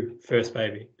prior to First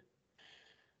Baby?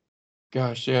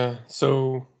 Gosh, yeah.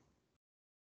 So,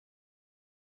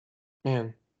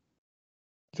 man,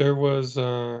 there was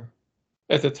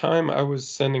at the time I was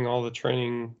sending all the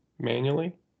training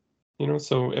manually,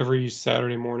 so every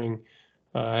Saturday morning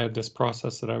I had this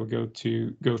process that I would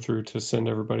go through to send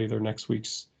everybody their next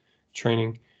week's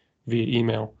training via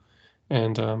email.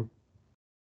 And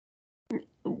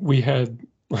we had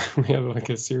we had like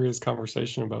a serious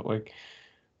conversation about like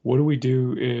what do we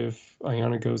do if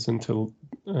Ayana goes into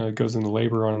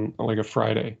labor on like a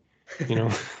Friday,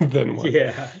 then what?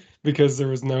 Yeah. Because there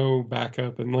was no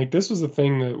backup, and like this was a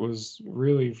thing that was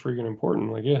really freaking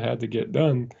important. Like it had to get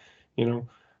done, you know.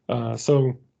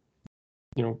 So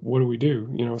what do we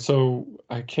do? So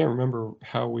I can't remember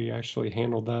how we actually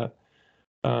handled that.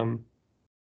 Um,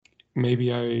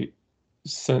 Maybe I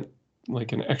sent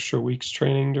like an extra week's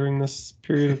training during this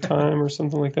period of time or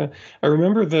something like that. I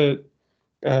remember that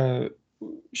uh,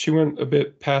 she went a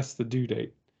bit past the due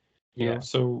date, Yeah.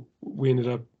 so we ended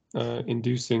up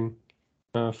inducing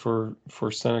for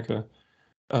Seneca.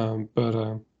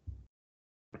 But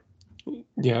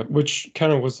yeah, which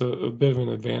kind of was a bit of an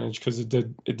advantage because it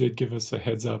did give us a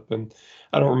heads up, and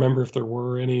I don't remember if there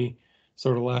were any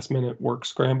sort of last minute work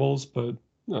scrambles, but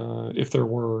if there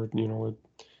were,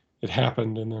 it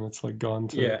happened, and then it's like gone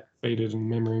to Yeah. faded in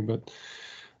memory. But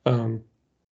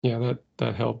yeah,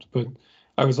 that helped. But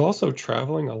I was also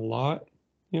traveling a lot.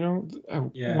 I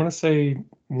Yeah. want to say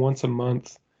once a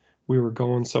month we were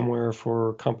going somewhere for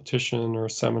a competition or a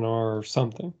seminar or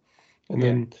something. And Yeah.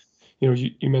 then,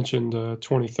 you mentioned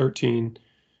 2013.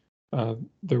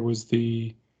 There was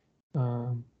the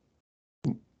um,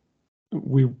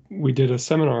 we did a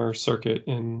seminar circuit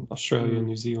in Australia and Mm.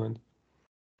 New Zealand,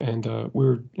 and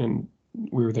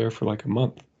we were there for like a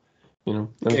month. And Yeah,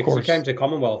 of because you came course, to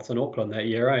Commonwealth in Auckland that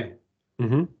year, eh?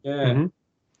 hmm Yeah. hmm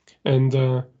and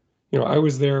I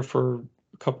was there for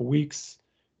a couple weeks,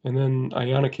 and then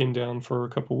Ayana came down for a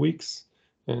couple weeks,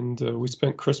 and Uh,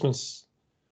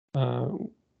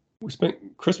 we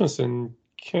spent Christmas in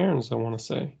Cairns, I want to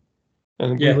say.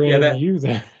 And we Yeah. ran Yeah. into you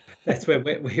there. That's where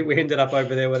we ended up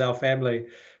over there with our family,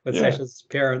 with Yeah. Sasha's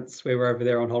parents. We were over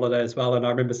there on holiday as well. And I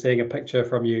remember seeing a picture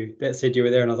from you that said you were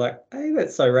there. And I was like, hey,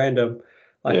 that's so random.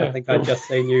 Like, I Yeah. think I'd just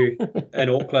seen you in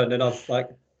Auckland. And I was like,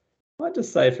 I might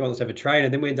just say if he wants to have a train.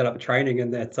 And then we ended up training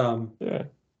in that Yeah.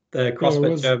 the Yeah,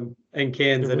 CrossFit gym in it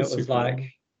Cairns. And it was was super like,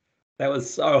 random. that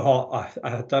was so hot.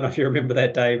 I don't know if you remember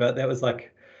that day, but that was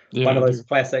like Yeah, one of I those do.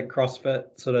 classic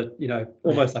CrossFit sort of,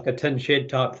 almost like a tin shed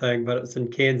type thing, but it's in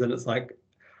Cairns and it's like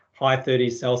high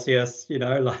 30s Celsius,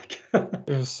 like It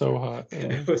was so hot.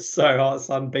 it was so hot,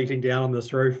 sun beating down on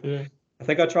this roof. Yeah. I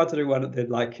think I tried to do one of the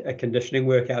like a conditioning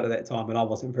workout at that time, and I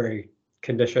wasn't very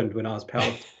conditioned when I was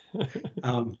powerlifting.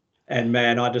 Um, and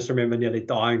man, I just remember nearly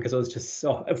dying because it was just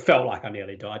so, it felt like I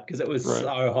nearly died because it was Right.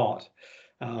 so hot.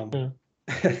 Um, Yeah.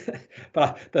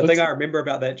 but the thing That's I remember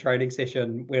about that training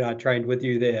session when I trained with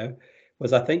you there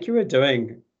was I think you were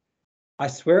doing, I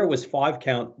swear it was 5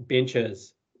 count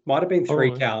benches, might have been oh,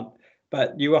 3 count,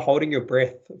 but you were holding your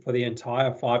breath for the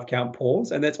entire 5 count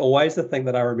pause. And that's always the thing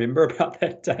that I remember about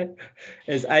that day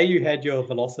is you had your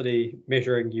velocity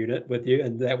measuring unit with you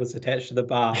and that was attached to the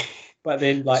bar. But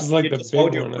then which is like like you the just big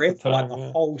hold your one at the breath for like time. the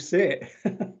Yeah. whole set.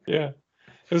 Yeah.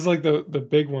 It was like the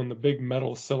big one, the big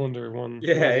metal cylinder one.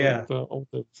 Yeah, yeah. The old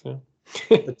days. Yeah.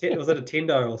 Was it a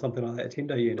Tendo or something like that?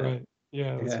 Tendo unit. Right.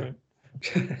 Yeah, that's Yeah. right.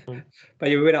 But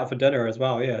you went out for dinner as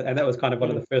well, yeah. And that was kind of one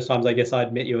of the first times I guess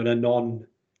I'd met you in a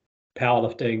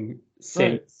non-powerlifting Right.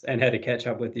 sense and had to catch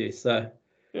up with you. So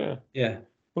Yeah. yeah.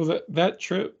 Well, that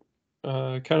trip,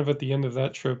 kind of at the end of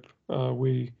that trip, as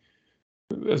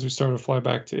we started to fly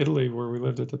back to Italy, where we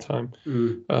lived at the time,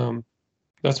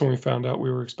 that's when we found out we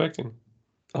were expecting.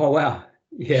 Oh wow.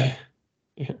 Yeah.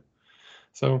 Yeah.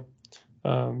 So,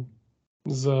 it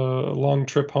was a long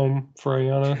trip home for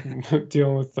Ayana,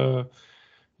 dealing with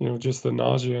just the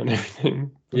nausea and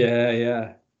everything.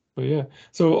 Yeah. But yeah,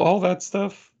 so all that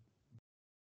stuff,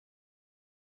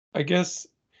 I guess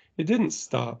it didn't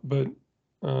stop, but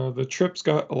the trips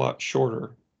got a lot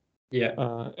shorter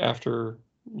Yeah. after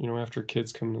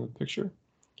kids come into the picture.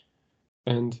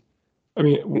 And I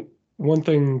mean, one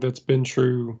thing that's been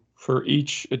true for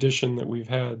each edition that we've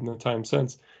had in the time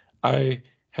since, I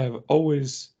have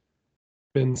always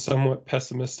been somewhat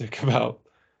pessimistic about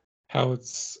how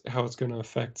it's going to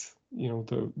affect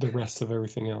the rest of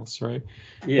everything else, right?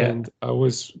 Yeah. And I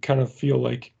always kind of feel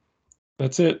like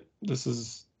that's it.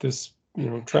 This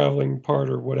traveling part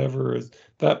or whatever is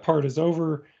that part is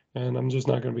over, and I'm just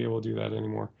not going to be able to do that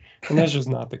anymore. And that's just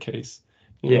not the case.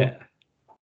 You know, Yeah.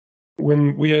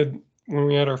 when we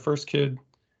had our first kid,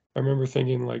 I remember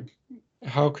thinking like,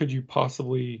 how could you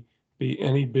possibly be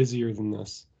any busier than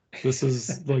this? This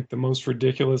is like the most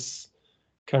ridiculous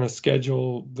kind of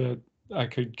schedule that I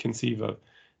could conceive of.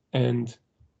 And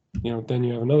then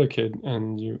you have another kid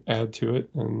and you add to it,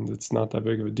 and it's not that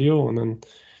big of a deal. And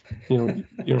then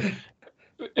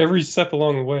every step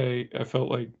along the way, I felt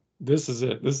like this is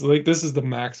it. This is the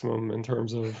maximum in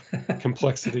terms of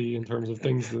complexity, in terms of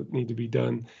things that need to be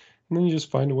done. And then you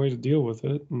just find a way to deal with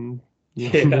it and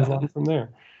move Yeah. on from there.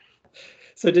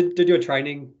 So did your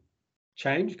training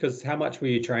change? Because how much were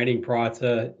you training prior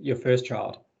to your first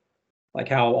child? Like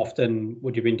how often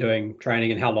would you been doing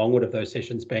training and how long would have those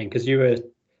sessions been? Because you were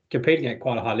competing at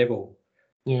quite a high level,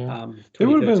 Yeah. It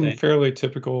would have been 2013. fairly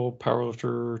typical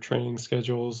powerlifter training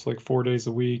schedules, like 4 days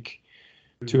a week,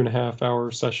 Mm. 2.5 hour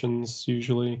sessions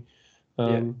usually.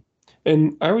 Yeah.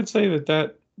 And I would say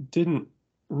that didn't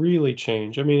really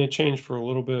change. I mean, it changed for a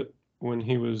little bit when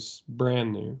he was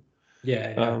brand new.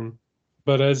 Yeah.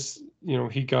 But as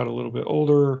he got a little bit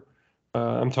older,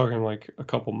 I'm talking like a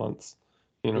couple months,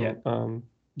 Yeah.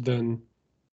 then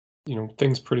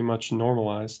things pretty much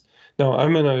normalized. Now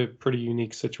I'm in a pretty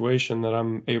unique situation that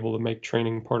I'm able to make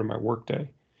training part of my workday,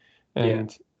 Yeah.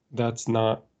 and that's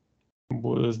not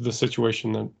was the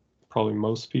situation that probably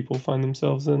most people find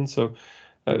themselves in. So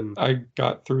Mm. I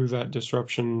got through that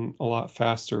disruption a lot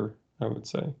faster, I would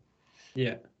say.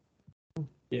 Yeah.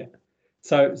 Yeah.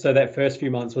 So that first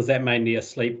few months, was that mainly a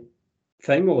sleep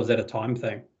thing or was that a time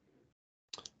thing?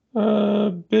 A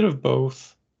bit of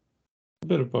both. A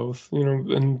bit of both,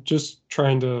 and just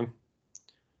trying to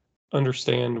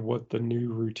understand what the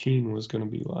new routine was going to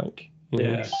be like.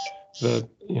 Yeah. That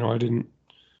I didn't.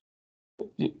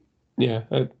 Yeah,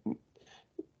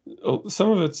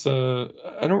 some of it's I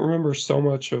don't remember so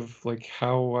much of like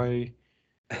how I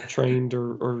trained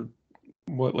or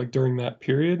what like during that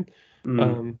period. Mm.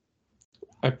 Um,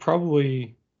 I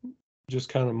probably just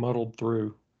kind of muddled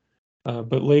through.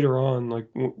 But later on, like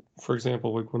for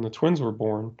example, like when the twins were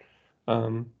born,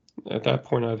 um, at that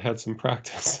point I'd had some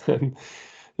practice and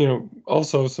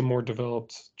also some more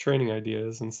developed training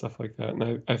ideas and stuff like that.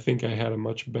 And I think I had a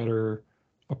much better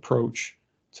approach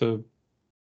to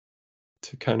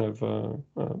kind of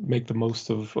make the most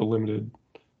of a limited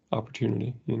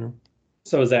opportunity.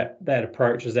 So is that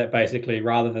approach, is that basically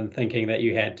rather than thinking that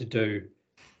you had to do,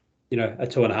 a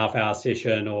 2.5 hour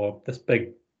session or this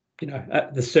big,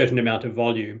 this certain amount of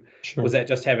volume, was Sure. that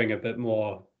just having a bit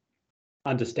more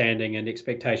understanding and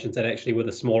expectations that actually with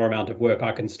a smaller amount of work,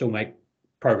 I can still make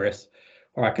progress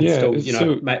or I can Yeah. still,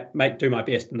 So do my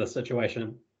best in this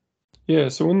situation? yeah.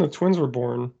 So when the twins were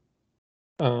born,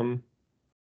 um,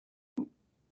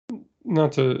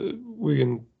 not to we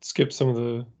can skip some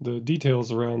of the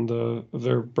details around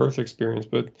their birth experience,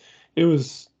 but it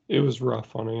was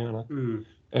rough on Anna, Mm.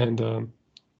 and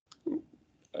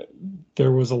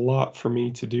there was a lot for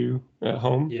me to do at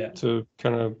home Yeah. to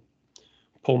kind of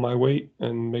pull my weight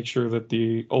and make sure that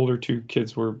the older two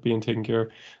kids were being taken care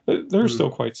of. They're Mm. still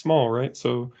quite small, right?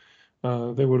 So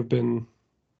they would have been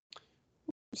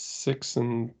 6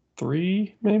 and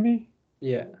 3, maybe.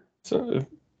 Yeah. So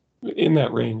in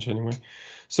that range, anyway.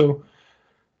 So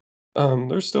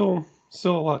there's still a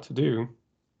lot to do,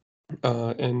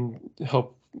 and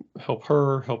help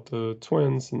her, help the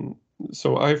twins, and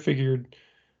so I figured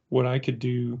what I could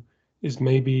do is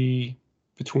maybe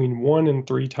between 1 and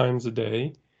 3 times a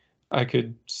day, I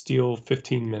could steal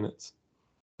 15 minutes.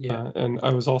 Yeah. And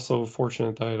I was also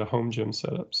fortunate that I had a home gym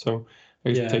set up. So I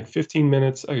could Yeah. take 15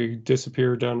 minutes, I could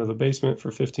disappear down to the basement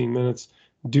for 15 minutes,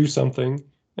 do something,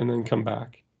 and then come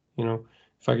back.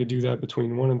 If I could do that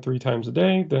between 1 and 3 times a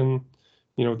day, then,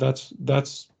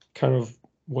 that's kind of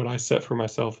what I set for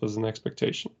myself as an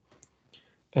expectation.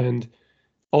 And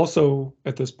also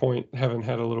at this point, having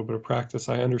had a little bit of practice,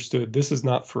 I understood this is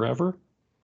not forever.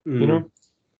 Mm.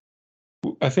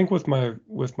 I think with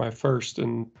my first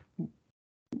and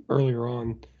earlier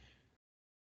on,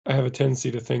 I have a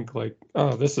tendency to think like,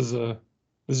 oh, this is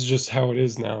just how it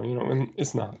is now, and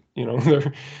it's not.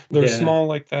 They're Yeah. small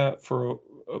like that for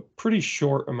a pretty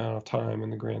short amount of time in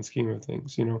the grand scheme of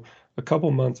things. After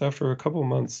a couple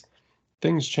months,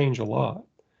 things change a lot.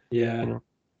 You Yeah. know,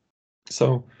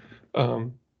 so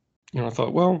I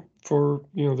thought, well, for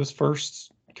this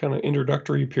first kind of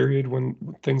introductory period when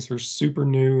things are super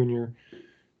new and you're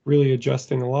really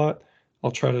adjusting a lot,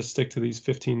 I'll try to stick to these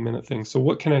 15-minute things. So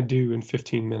what can I do in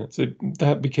 15 minutes?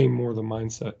 That became more the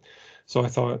mindset. So I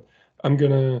thought I'm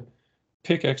going to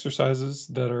pick exercises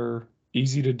that are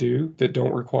easy to do, that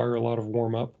don't require a lot of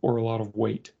warm up or a lot of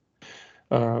weight.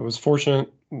 I was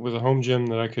fortunate with a home gym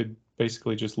that I could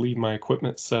basically just leave my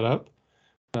equipment set up,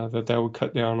 that would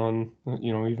cut down on,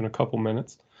 even a couple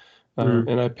minutes. Mm.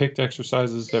 And I picked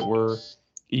exercises that were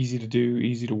easy to do,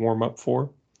 easy to warm up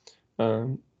for,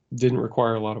 um, didn't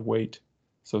require a lot of weight.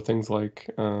 So things like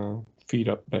feet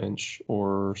up bench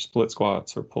or split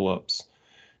squats or pull-ups,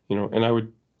 and I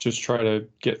would just try to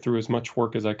get through as much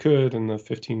work as I could in the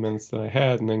 15 minutes that I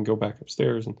had and then go back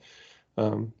upstairs and,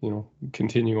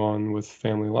 continue on with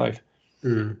family life.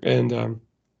 Mm. And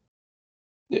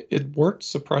it worked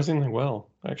surprisingly well,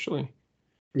 actually,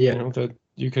 Yeah. that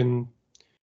you can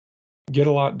get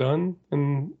a lot done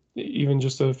in even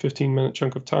just a 15-minute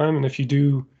chunk of time. And if you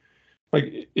do,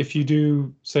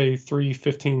 say, 3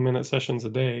 15-minute sessions a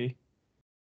day,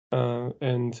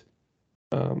 and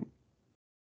um,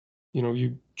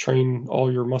 you train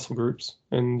all your muscle groups,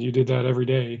 and you did that every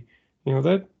day,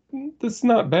 that's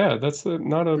not bad. That's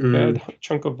not a bad Mm.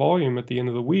 chunk of volume at the end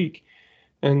of the week.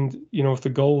 And if the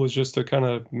goal was just to kind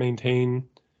of maintain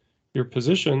your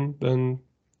position, then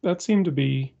that seemed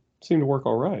to work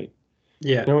all right.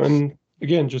 Yeah. And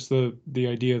again, just the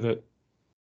idea that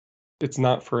it's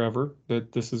not forever,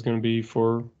 that this is going to be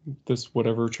for this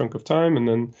whatever chunk of time, and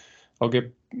then I'll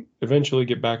eventually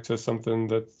get back to something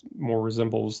that more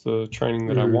resembles the training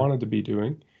that I Mm. wanted to be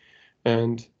doing.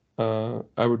 And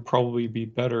I would probably be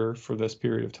better for this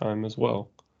period of time as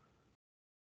well.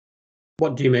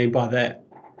 What do you mean by that?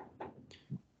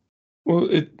 Well,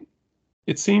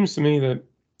 it seems to me that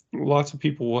lots of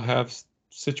people will have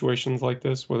situations like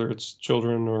this, whether it's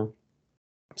children or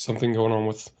something going on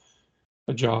with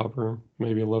a job, or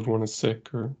maybe a loved one is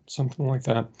sick or something like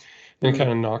that, and it kind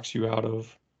Mm. of knocks you out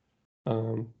of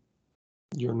um,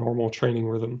 your normal training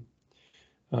rhythm.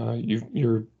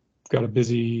 You're got a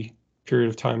busy period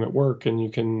of time at work and you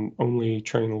can only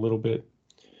train a little bit.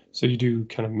 So you do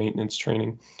kind of maintenance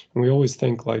training. And we always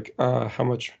think like, how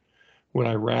much would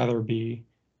I rather be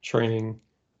training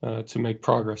to make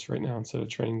progress right now instead of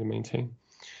training to maintain?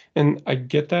 And I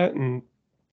get that. And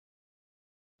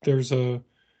there's a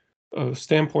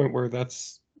standpoint where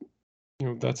that's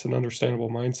an understandable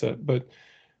mindset. But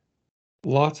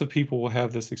lots of people will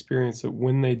have this experience that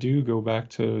when they do go back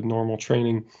to normal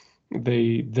training,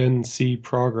 they then see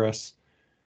progress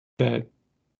that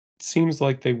seems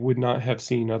like they would not have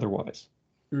seen otherwise.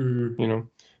 Mm. You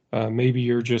know, maybe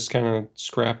you're just kind of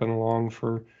scrapping along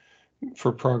for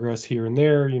progress here and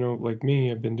there. Like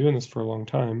me, I've been doing this for a long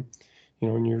time.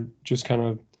 And you're just kind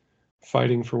of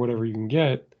fighting for whatever you can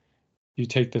get. You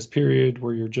take this period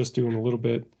where you're just doing a little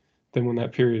bit. Then when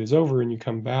that period is over and you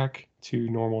come back to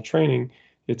normal training,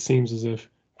 it seems as if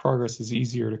progress is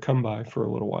easier to come by for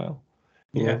a little while.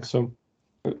 Yeah. So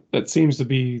that seems to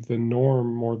be the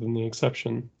norm more than the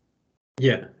exception.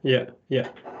 Yeah. Yeah. Yeah.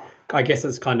 I guess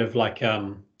it's kind of like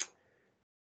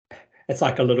it's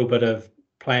like a little bit of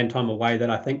planned time away that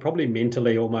I think probably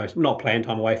mentally almost not planned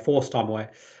time away, forced time away.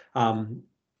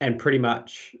 And pretty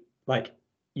much like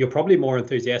you're probably more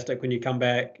enthusiastic when you come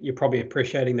back. You're probably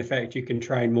appreciating the fact you can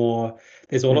train more.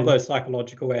 There's all of Mhm. those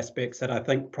psychological aspects that I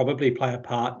think probably play a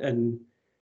part in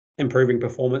improving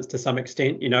performance to some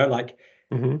extent, like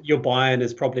Mhm. your buy-in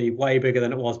is probably way bigger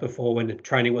than it was before when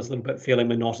training was a little bit feeling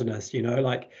monotonous,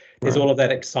 like there's all Right. of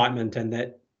that excitement and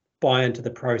that buy-in to the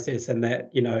process and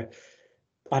that,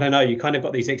 I don't know, you kind of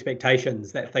got these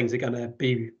expectations that things are going to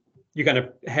be, you're going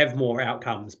to have more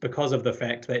outcomes because of the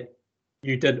fact that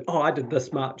I did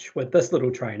this much with this little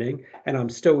training and I'm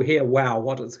still here. Wow,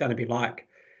 what it's going to be like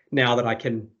now that I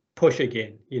can push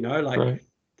again, like Right.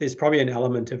 there's probably an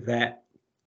element of that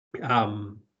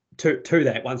to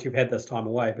that once you've had this time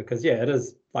away, because yeah, it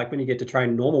is like when you get to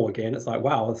train normal again, it's like,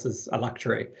 wow, this is a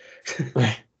luxury.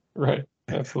 Right.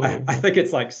 Absolutely. I think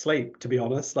it's like sleep, to be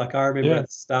honest. Like I remember at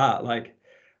the start, like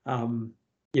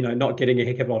not getting a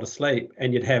heck of a lot of sleep,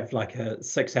 and you'd have like a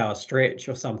 6-hour stretch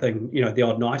or something, the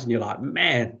odd night, and you're like,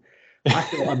 man, I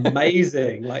feel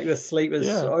amazing. Like the sleep is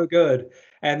so good.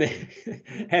 And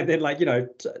then like,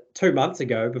 2 months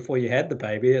ago before you had the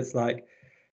baby, it's like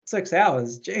 6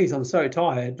 hours. Geez, I'm so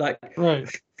tired. Like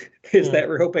there's that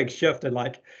real big shift in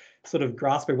like sort of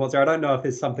grasping what's there. I don't know if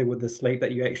there's something with the sleep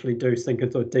that you actually do sink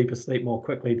into a deeper sleep more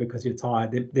quickly because you're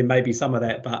tired. There may be some of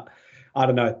that, but I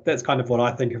don't know. That's kind of what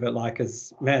I think of it like,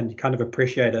 is, man, you kind of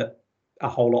appreciate it a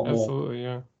whole lot more. Absolutely,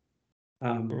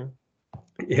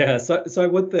 yeah. So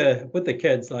with the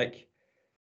kids, like,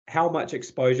 how much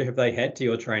exposure have they had to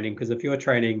your training? Because if you're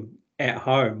training at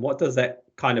home, what does that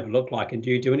kind of look like? And do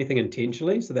you do anything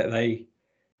intentionally so that they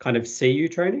kind of see you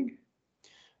training?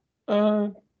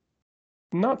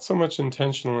 Not so much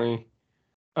intentionally.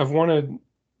 I've wanted,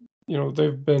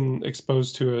 they've been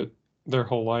exposed to it their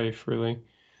whole life, really,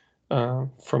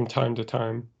 from time to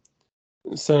time.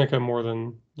 Seneca more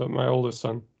than my oldest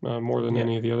son, more than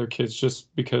any of the other kids,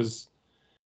 just because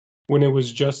when it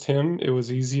was just him, it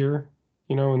was easier,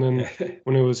 and then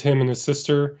when it was him and his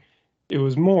sister, it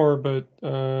was more, but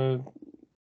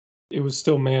it was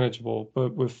still manageable.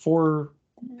 But with 4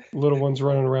 little ones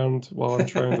running around while I'm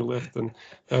trying to lift, and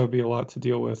that would be a lot to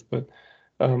deal with. But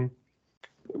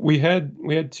we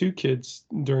had 2 kids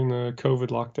during the COVID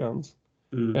lockdowns,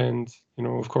 and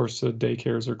of course the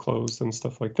daycares are closed and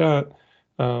stuff like that.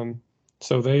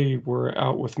 So they were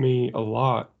out with me a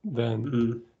lot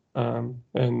then,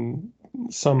 and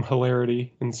some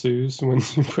hilarity ensues when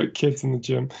you put kids in the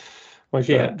gym like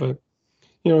that. But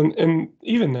and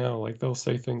even now, like, they'll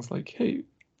say things like, "Hey,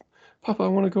 Papa, I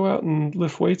want to go out and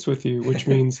lift weights with you," which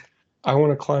means I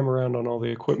want to climb around on all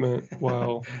the equipment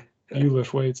while you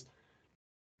lift weights,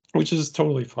 which is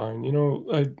totally fine.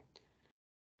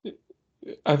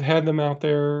 I've had them out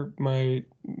there. My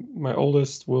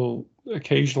oldest will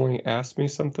occasionally ask me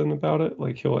something about it.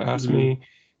 Like, he'll ask me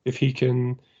if he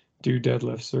can do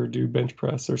deadlifts or do bench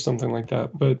press or something like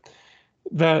that. But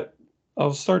that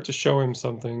I'll start to show him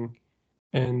something,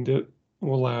 and it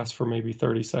will last for maybe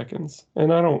 30 seconds.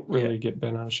 And I don't really get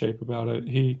bent out of shape about it.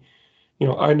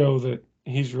 I know that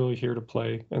he's really here to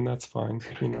play, and that's fine.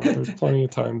 There's plenty of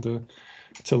time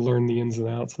to learn the ins and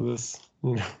outs of this.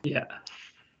 Yeah.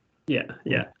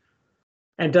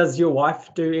 And does your wife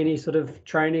do any sort of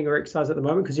training or exercise at the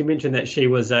moment? Because you mentioned that she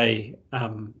was a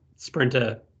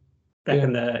sprinter back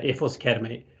in the Air Force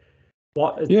Academy.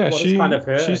 What is kind of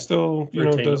her she still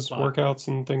does like? workouts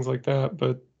and things like that,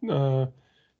 but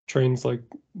trains like,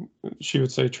 she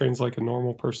would say, trains like a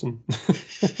normal person.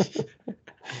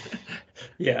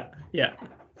 Yeah.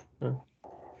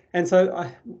 And so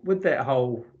with that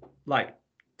whole like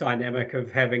dynamic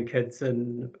of having kids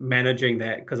and managing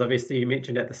that, because obviously you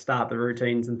mentioned at the start the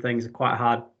routines and things are quite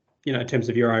hard, in terms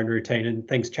of your own routine, and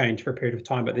things change for a period of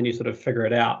time, but then you sort of figure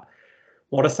it out.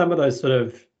 What are some of those sort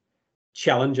of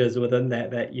challenges within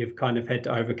that you've kind of had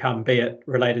to overcome, be it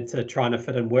related to trying to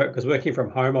fit in work? Because working from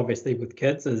home, obviously, with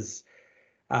kids is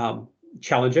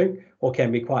challenging, or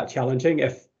can be quite challenging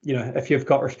if you've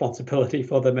got responsibility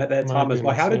for them at that time as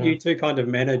well. How did you two kind of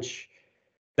manage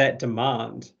that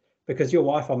demand? Because your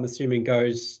wife, I'm assuming,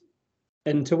 goes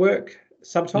into work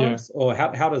sometimes, or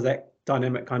how does that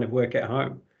dynamic kind of work at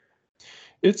home?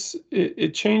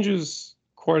 It changes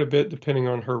quite a bit depending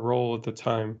on her role at the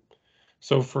time.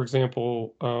 So, for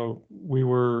example, we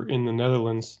were in the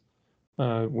Netherlands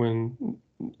when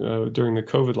during the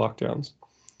COVID lockdowns,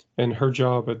 and her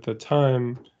job at the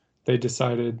time, they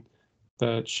decided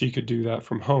that she could do that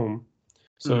from home.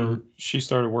 So she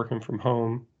started working from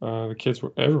home.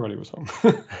 Everybody was home.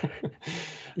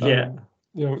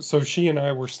 So she and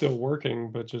I were still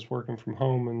working, but just working from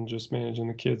home and just managing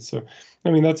the kids. So, I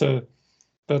mean, that's a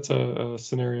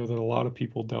scenario that a lot of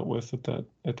people dealt with at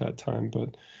that time.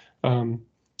 But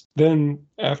then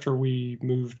after we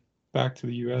moved back to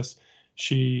the U.S.,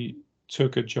 she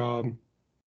took a job.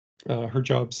 Her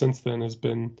job since then has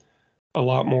been a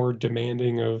lot more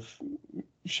demanding of,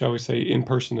 shall we say,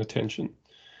 in-person attention.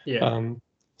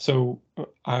 So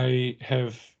I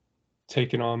have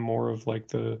taken on more of like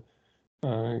the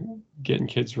getting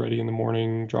kids ready in the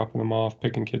morning, dropping them off,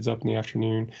 picking kids up in the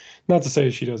afternoon. Not to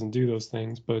say she doesn't do those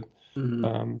things, but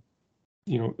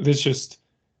this just,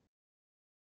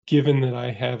 given that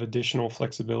I have additional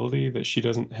flexibility that she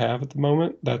doesn't have at the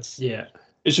moment, that's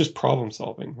it's just problem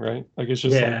solving, right? Like it's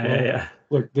just like, Yeah, well, yeah,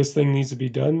 look, this thing needs to be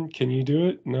done. Can you do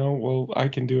it? No, well, I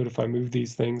can do it if I move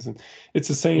these things. And it's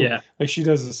the same, yeah. like she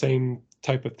does the same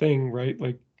type of thing, right?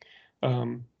 Like,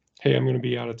 um, hey, I'm going to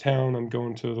be out of town. I'm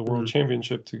going to the World Mm,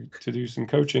 Championship to do some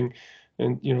coaching,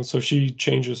 and so she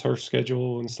changes her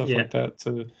schedule and stuff yeah. like that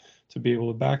to be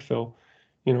able to backfill,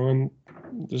 and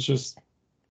it's just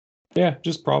yeah,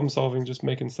 just problem solving, just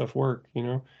making stuff work.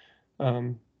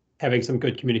 Um, Having some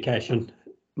good communication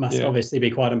must yeah, obviously be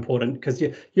quite important, because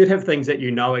you'd have things that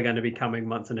are going to be coming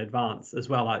months in advance as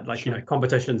well. Like sure,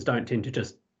 competitions don't tend to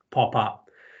just pop up,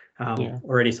 yeah,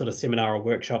 or any sort of seminar or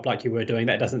workshop like you were doing.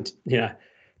 That doesn't,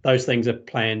 those things are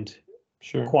planned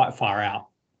sure. quite far out.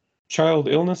 Child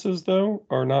illnesses, though,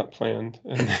 are not planned,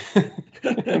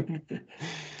 and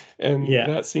and Yeah.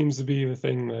 that seems to be the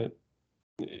thing that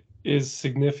is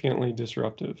significantly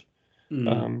disruptive. Mm,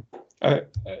 Um,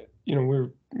 we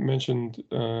mentioned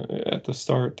at the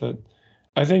start that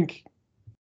I think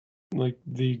like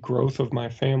the growth of my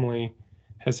family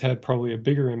has had probably a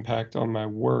bigger impact on my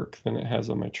work than it has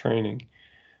on my training.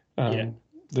 yeah. Um,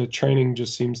 the training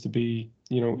just seems to be,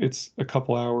 it's a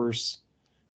couple hours,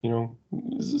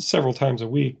 several times a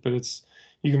week, but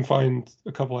you can find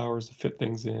a couple hours to fit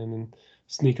things in and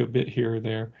sneak a bit here or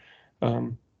there.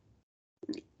 Um,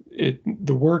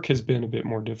 the work has been a bit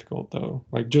more difficult though.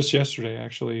 Like just yesterday,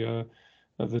 actually,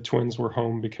 the twins were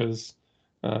home because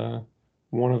uh,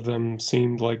 one of them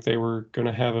seemed like they were going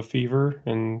to have a fever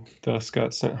and thus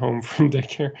got sent home from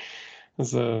daycare.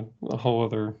 It's a whole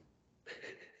other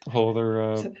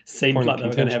Seemed point of like they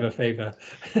were going to have a contention.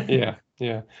 fever. Yeah,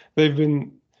 yeah. They've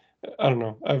been, I don't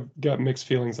know, I've got mixed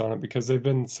feelings on it because they've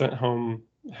been sent home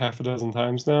half a dozen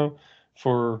times now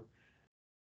for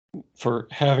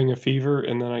having a fever,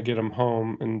 and then I get them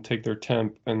home and take their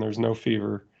temp and there's no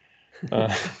fever.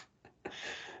 Uh,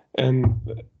 and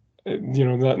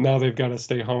now they've got to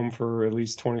stay home for at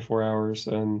least 24 hours,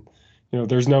 and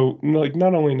there's like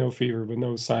not only no fever but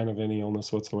no sign of any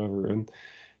illness whatsoever, and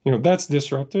that's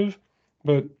disruptive,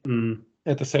 but Mm,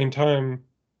 at the same time,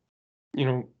 you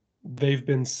know they've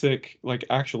been sick, like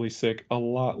actually sick, a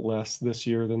lot less this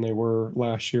year than they were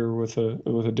last year with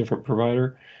a different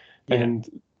provider, yeah.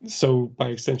 and so by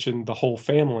extension the whole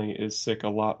family is sick a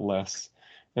lot less,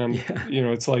 and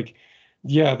Yeah. it's like,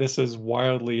 yeah, this is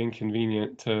wildly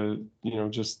inconvenient to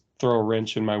just throw a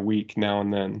wrench in my week now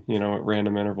and then, at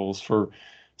random intervals for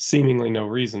seemingly no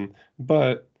reason,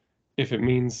 but if it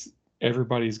means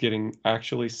everybody's getting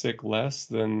actually sick less,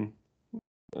 then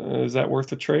is that worth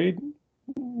the trade?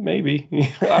 Maybe.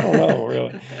 I don't know,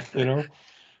 really. You know,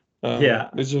 Yeah.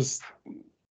 it's just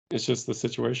the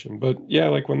situation. But yeah,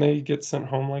 like when they get sent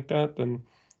home like that, then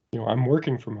I'm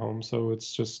working from home, so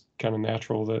it's just kind of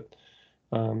natural that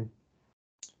um,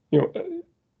 you know,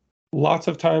 lots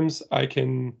of times I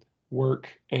can work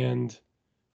and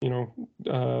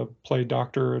play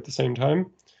doctor at the same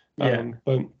time. Yeah.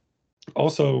 But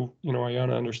also,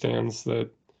 Ayana understands that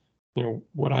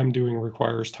what I'm doing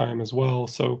requires time as well.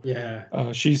 So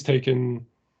Yeah. she's taken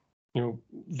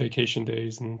vacation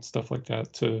days and stuff like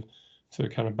that to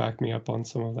kind of back me up on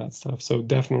some of that stuff. So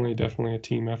definitely a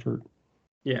team effort.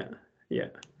 Yeah. Yeah.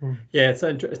 Mm. Yeah.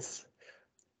 It's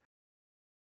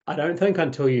I don't think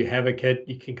until you have a kid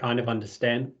you can kind of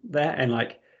understand that. And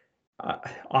like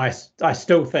I I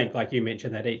still think, like you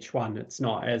mentioned, that each one, it's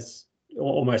not as,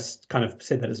 almost kind of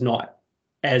said that it's not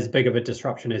as big of a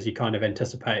disruption as you kind of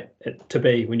anticipate it to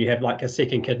be when you have like a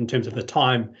second kid, in terms of the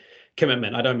time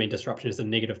commitment. I don't mean disruption as a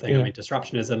negative thing. I Yeah, mean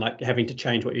disruption as in like having to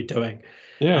change what you're doing.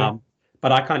 yeah, Um,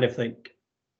 but I kind of think,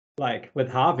 like with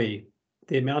Harvey,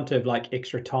 the amount of like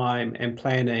extra time and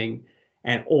planning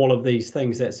and all of these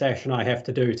things that Sash and I have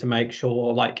to do to make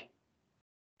sure like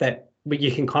that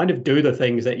you can kind of do the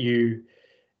things that you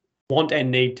want and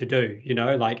need to do.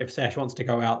 Like if Sash wants to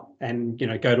go out and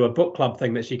go to a book club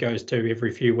thing that she goes to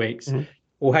every few weeks, mhm,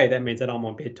 well, hey, that means that I'm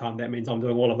on bedtime. That means I'm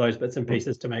doing all of those bits and mhm.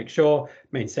 pieces to make sure.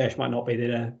 It means Sash might not be there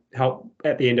to help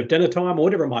at the end of dinner time or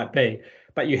whatever it might be,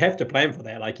 but you have to plan for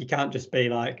that. Like you can't just be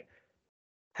like,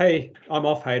 hey, I'm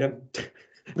off, Hayden.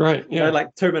 Right, yeah,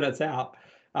 Like 2 minutes out.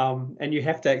 And you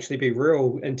have to actually be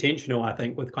real intentional, I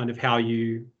think, with kind of how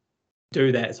you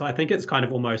do that. So I think it's kind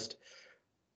of almost,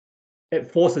 it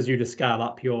forces you to scale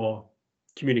up your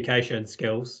communication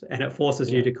skills, and it forces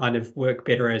you yeah, to kind of work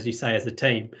better, as you say, as a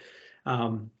team,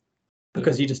 um, yeah.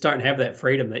 because you just don't have that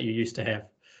freedom that you used to have,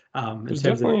 in There's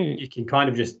terms of definitely you can kind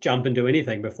of just jump into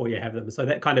anything before you have them. So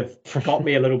that kind of got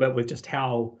me a little bit with just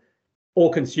how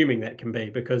all-consuming that can be,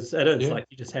 because it is yeah. like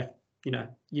you just have,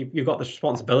 you've got this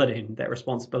responsibility, and that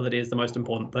responsibility is the most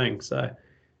important thing. So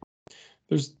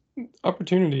There's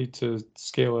opportunity to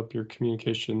scale up your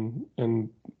communication, and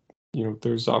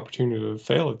there's opportunity to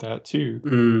fail at that too.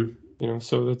 Mm.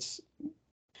 So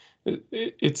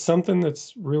it's something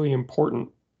that's really important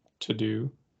to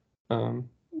do. Um,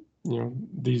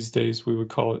 these days we would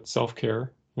call it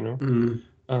self-care. Mm.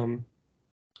 Um,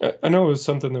 I know it was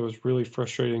something that was really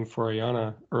frustrating for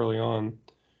Ayana early on.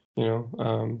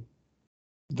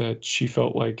 That she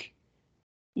felt like,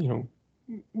 you know,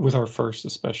 with our first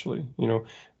especially,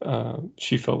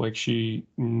 she felt like she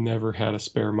never had a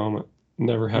spare moment,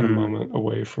 never had a Mm. moment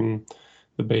away from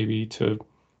the baby to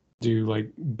do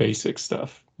like basic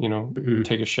stuff, Mm.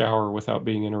 take a shower without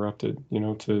being interrupted,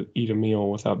 to eat a meal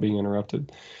without being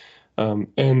interrupted.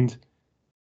 And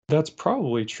that's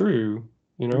probably true,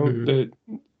 Mm. that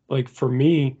like for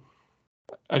me,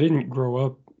 I didn't grow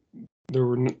up. There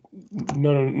were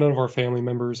none of our family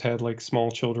members had like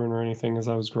small children or anything as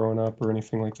I was growing up or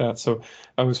anything like that. So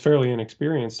I was fairly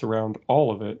inexperienced around all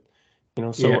of it,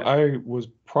 so Yeah. I was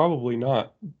probably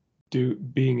not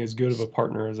being as good of a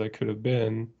partner as I could have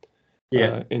been,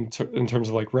 Yeah. in terms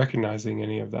of like recognizing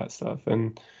any of that stuff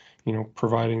and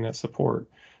providing that support.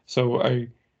 So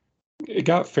it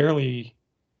got fairly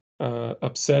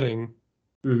upsetting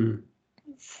Mm.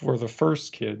 for the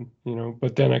first kid,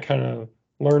 but then I kind of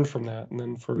learned from that, and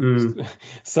then for Mm.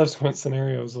 subsequent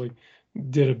scenarios, like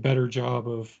did a better job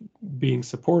of being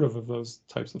supportive of those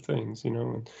types of things,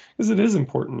 and because it is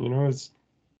important,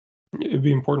 it'd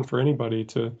be important for anybody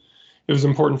to. It was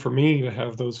important for me to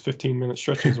have those 15-minute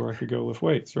stretches where I could go lift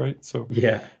weights, right? So,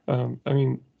 Yeah. I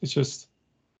mean, it's just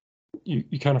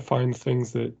you kind of find the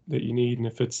things that you need, and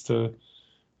if it's to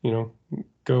you know,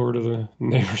 go over to the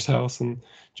neighbor's house and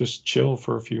just chill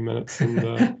for a few minutes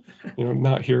and,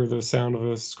 not hear the sound of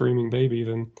a screaming baby,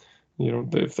 then,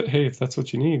 hey, if that's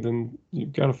what you need, then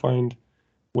you've got to find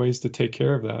ways to take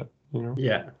care of that.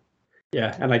 Yeah.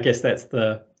 Yeah. And I guess that's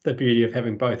the beauty of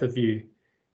having both of you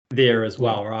there as Yeah.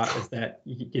 well, right? Is that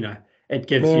it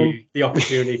gives Man, you the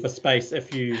opportunity for space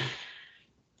if you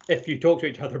talk to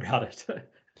each other about it.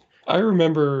 I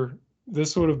remember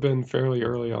this would have been fairly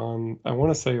early on. I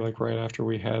want to say like right after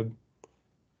we had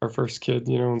our first kid,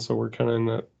 and so we're kind of in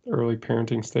that early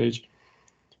parenting stage.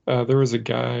 There was a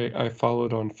guy I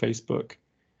followed on Facebook,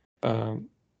 um,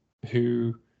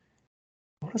 who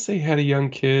I want to say he had a young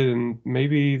kid and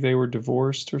maybe they were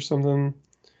divorced or something.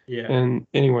 Yeah. And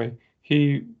anyway,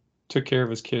 he took care of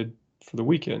his kid for the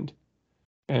weekend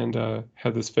and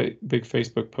had this big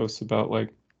Facebook post about like,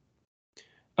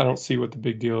 I don't see what the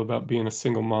big deal about being a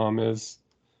single mom is,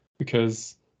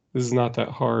 because this is not that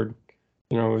hard.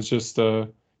 It's just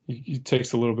it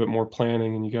takes a little bit more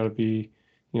planning and you got to be,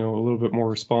 a little bit more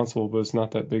responsible, but it's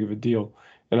not that big of a deal.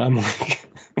 And I'm like,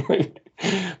 like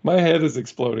my head is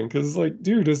exploding because it's like,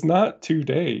 dude, it's not 2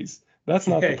 days. That's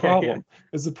not the Yeah. Yeah. Yeah. problem.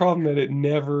 It's the problem that it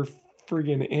never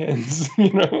friggin' ends,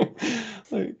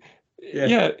 Like, Yeah.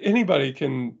 yeah, anybody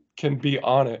can be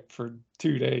on it for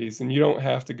 2 days, and you don't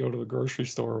have to go to the grocery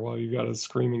store while you got a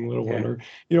screaming little one, Yeah. or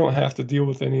you don't Yeah. have to deal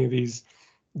with any of these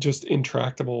just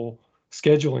intractable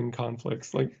scheduling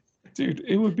conflicts. Like, dude,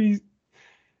 it would be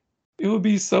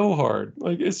so hard.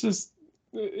 Like, it's just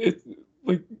it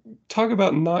like talk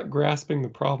about not grasping the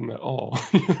problem at all.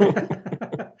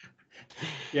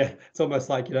 Yeah, it's almost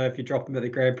like, if you drop them at the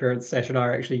grandparents, Sash and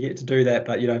I actually get to do that,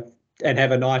 but, and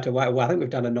have a night away. Well, I think we've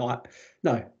done a night.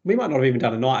 No, we might not have even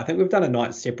done a night. I think we've done a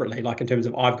night separately, like in terms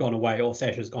of I've gone away or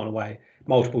Sash has gone away Yeah.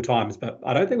 multiple times, but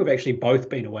I don't think we've actually both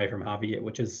been away from Harvey yet,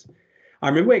 which is, I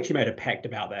remember we actually made a pact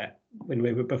about that when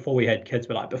we were, before we had kids.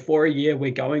 We're like, before a year,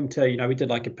 we're going to, we did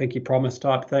like a pinky promise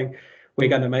type thing. We're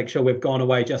going Mhm. to make sure we've gone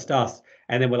away just us.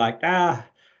 And then we're like, nah,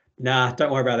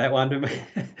 don't worry about that one. And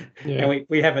Yeah.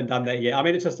 we haven't done that yet. I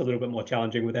mean, it's just a little bit more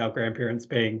challenging with our grandparents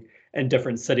being in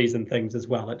different cities and things as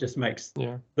well. It just makes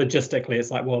Yeah. logistically,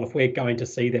 it's like, well, if we're going to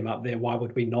see them up there, why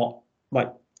would we not?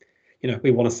 Like,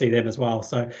 we want to see them as well.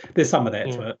 So there's some of that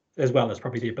Yeah. to it, as well as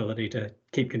probably the ability to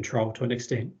keep control to an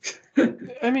extent.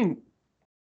 I mean,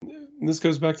 this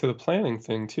goes back to the planning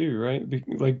thing too, right?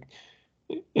 Like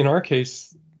in our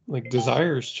case, like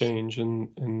desires change, and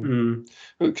Mm.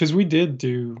 because we did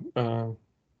do,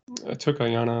 I took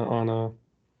Ayana on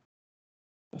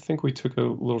I think we took a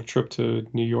little trip to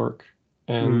New York,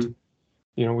 and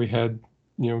Mm. we had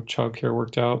childcare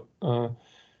worked out.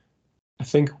 I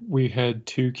think we had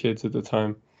 2 kids at the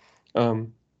time,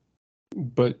 um,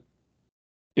 but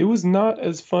it was not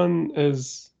as fun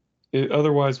as it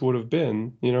otherwise would have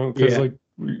been, because Yeah. like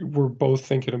we're both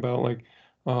thinking about like,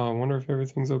 oh, I wonder if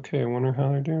everything's okay. I wonder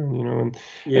how they're doing, and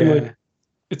like Yeah.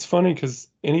 it's funny because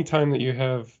anytime that you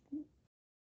have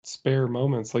spare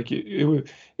moments. Like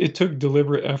it took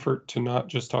deliberate effort to not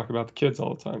just talk about the kids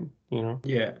all the time,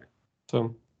 Yeah.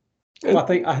 So, Well,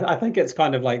 and I think it's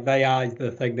kind of like they are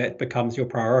the thing that becomes your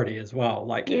priority as well.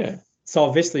 Like, yeah, so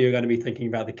obviously you're going to be thinking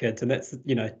about the kids, and that's,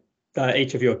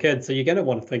 each of your kids. So you're going to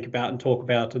want to think about and talk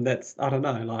about, and that's, I don't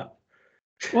know, like,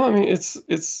 well, I mean, it's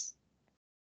this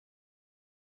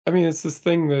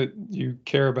thing that you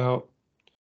care about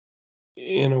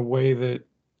in a way that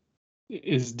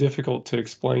is difficult to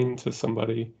explain to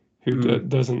somebody who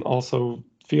doesn't also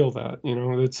feel that,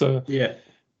 it's yeah,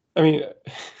 I mean,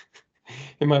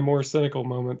 in my more cynical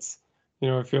moments,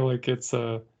 I feel like it's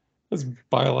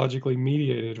biologically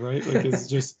mediated, right? Like it's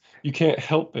just you can't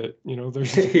help it,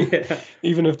 there's yeah,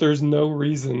 even if there's no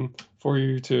reason for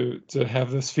you to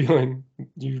have this feeling,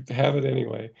 you have it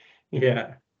anyway, you know.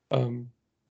 yeah, Um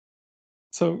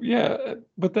so yeah,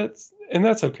 but that's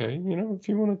okay, if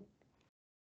you want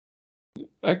to.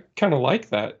 I kind of like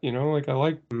that, like I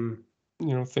like mm,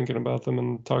 thinking about them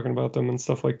and talking about them and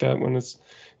stuff like that when it's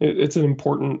an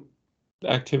important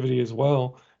activity as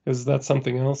well, because that's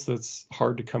something else that's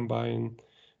hard to come by in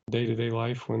day-to-day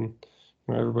life when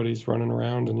everybody's running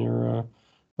around and you're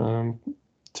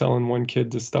telling one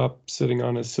kid to stop sitting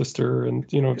on his sister and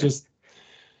just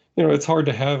it's hard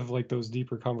to have like those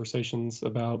deeper conversations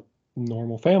about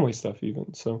normal family stuff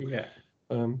even. So yeah.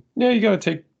 yeah, you got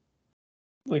to take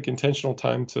like intentional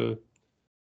time to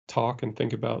talk and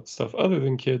think about stuff other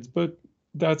than kids, but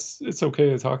it's okay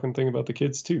to talk and think about the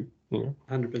kids too,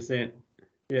 100%.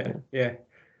 Yeah, Yeah. yeah.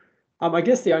 I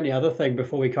guess the only other thing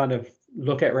before we kind of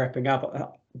look at wrapping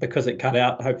up, because it cut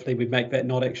out, hopefully we make that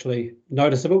not actually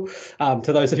noticeable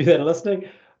to those of you that are listening.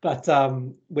 But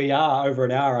we are over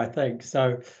an hour, I think.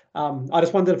 So I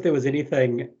just wondered if there was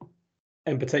anything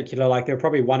in particular, like there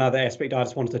probably one other aspect I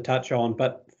just wanted to touch on,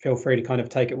 but feel free to kind of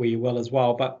take it where you will as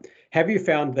well. But have you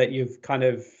found that you've kind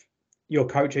of your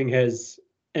coaching has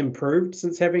improved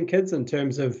since having kids in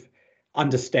terms of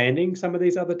understanding some of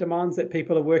these other demands that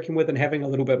people are working with and having a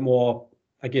little bit more,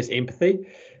 I guess, empathy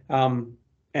um,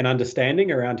 and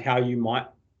understanding around how you might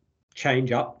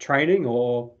change up training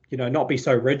or, not be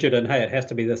so rigid and, hey, it has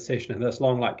to be this session and this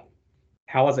long. Like,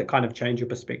 how has it kind of changed your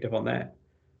perspective on that?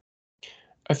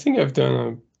 I think I've done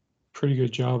a pretty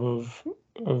good job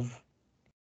of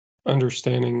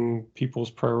understanding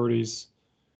people's priorities,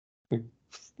 like,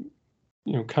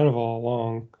 kind of all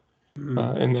along,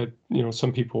 Mm, and that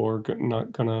some people are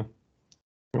not gonna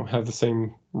have the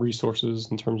same resources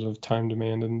in terms of time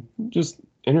demand and just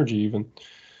energy even.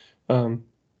 Um,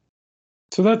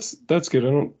 so that's good. I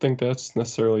don't think that's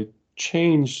necessarily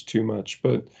changed too much,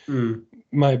 but mm,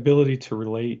 my ability to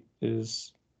relate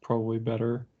is probably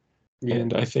better. yeah,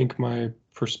 And I think my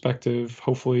perspective,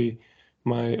 hopefully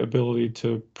my ability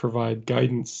to provide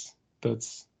guidance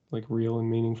that's like real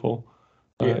and meaningful,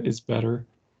 yeah, is better.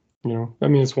 I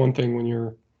mean, it's one thing when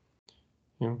you're,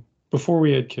 before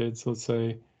we had kids, let's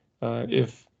say,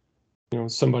 if,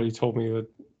 somebody told me that,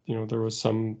 there was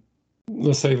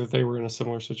let's say that they were in a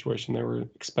similar situation they were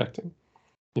expecting,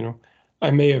 you know,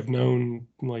 I may have known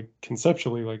like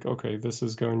conceptually, like, okay, this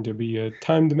is going to be a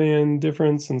time demand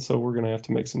difference. And so we're going to have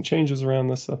to make some changes around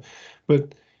this stuff.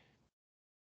 But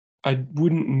I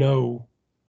wouldn't know,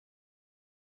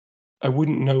 I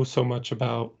wouldn't know so much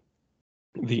about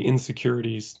the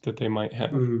insecurities that they might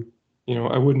have. mm,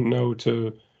 I wouldn't know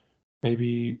to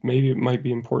maybe it might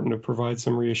be important to provide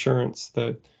some reassurance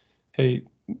that, hey,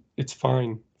 it's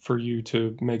fine for you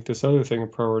to make this other thing a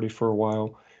priority for a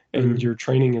while, and mm, your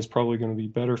training is probably going to be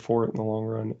better for it in the long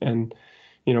run. And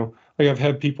like I've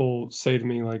had people say to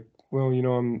me like, well,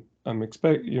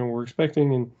 we're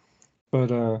expecting, and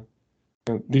but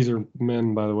these are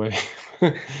men, by the way.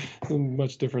 A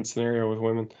much different scenario with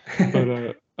women,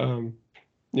 but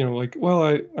like,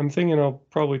 well, I'm thinking I'll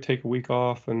probably take a week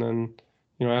off, and then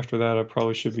after that I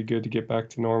probably should be good to get back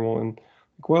to normal. And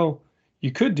like, well,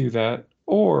 you could do that,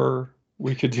 or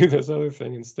we could do this other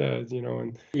thing instead,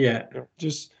 and yeah,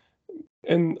 just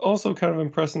and also kind of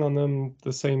impressing on them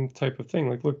the same type of thing.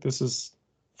 Like, look, this is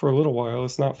for a little while,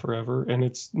 it's not forever, and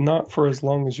it's not for as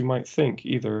long as you might think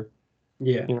either.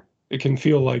 yeah, It can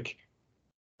feel like,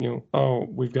 oh,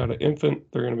 we've got an infant,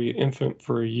 they're going to be an infant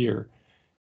for a year.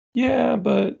 Yeah,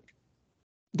 but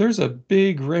there's a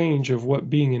big range of what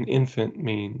being an infant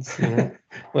means,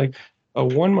 Like a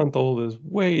 1 month old is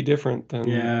way different than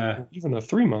yeah, even a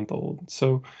 3 month old.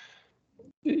 So,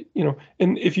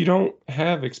 and if you don't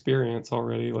have experience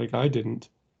already, like I didn't,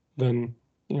 then,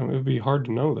 it would be hard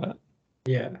to know that.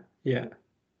 yeah, yeah.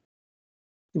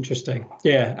 Interesting.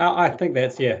 Yeah, I think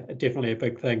that's definitely a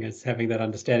big thing is having that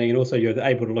understanding, and also you're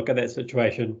able to look at that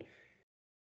situation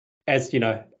as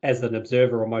as an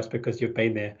observer almost, because you've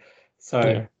been there. So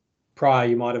Yeah. prior,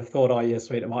 you might have thought, oh yeah,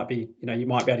 sweet, it might be, you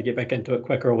might be able to get back into it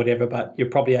quicker or whatever, but you're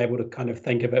probably able to kind of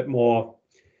think of it more,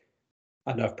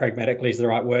 I don't know if pragmatically is the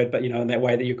right word, but in that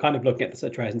way that you're kind of looking at the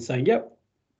situation saying, yep,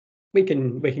 we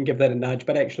can give that a nudge,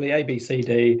 but actually A, B, C,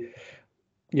 D,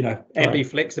 and be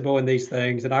flexible in these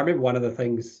things. And I remember one of the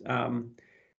things, I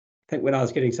think when I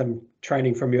was getting some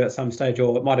training from you at some stage,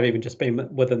 or it might have even just been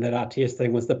within that RTS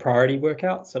thing, was the priority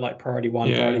workout. So like priority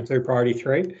 1, priority 2, priority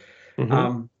 3.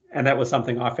 Mm-hmm. And that was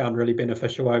something I found really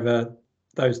beneficial over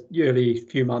those early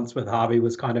few months with Harvey,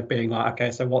 was kind of being like,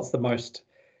 okay, so what's the most,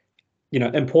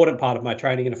 important part of my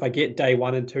training? And if I get day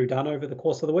 1 and 2 done over the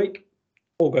course of the week,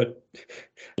 all good.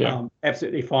 Yeah.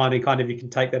 Absolutely fine. And kind of you can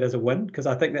take that as a win, because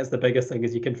I think that's the biggest thing,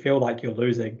 is you can feel like you're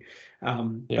losing.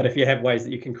 But if you have ways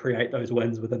that you can create those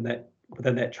wins within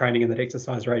that training and that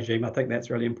exercise regime, I think that's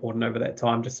really important over that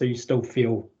time, just so you still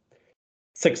feel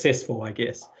successful, I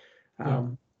guess,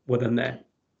 within that.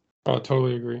 Oh,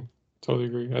 totally agree. Totally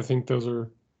agree. I think those are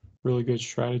really good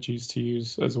strategies to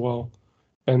use as well.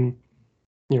 And,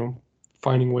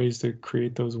 finding ways to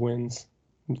create those wins,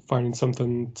 and finding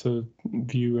something to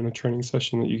view in a training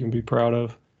session that you can be proud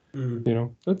of.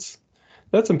 That's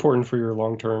important for your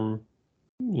long-term,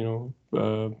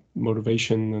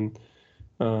 motivation.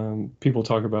 And people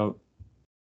talk about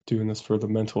doing this for the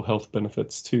mental health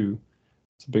benefits too.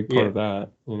 It's a big part of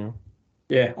that,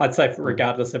 Yeah, I'd say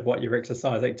regardless of what your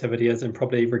exercise activity is, and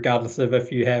probably regardless of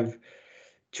if you have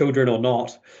children or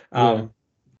not,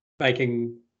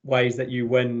 making ways that you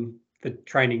win the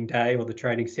training day or the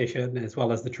training session, as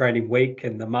well as the training week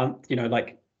and the month,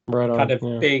 like right on, kind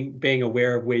of being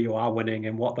aware of where you are winning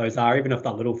and what those are, even if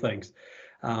they're little things.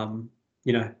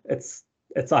 It's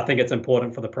I think it's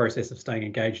important for the process of staying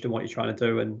engaged in what you're trying to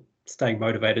do and staying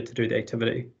motivated to do the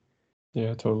activity.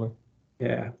 Yeah, totally.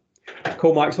 Yeah.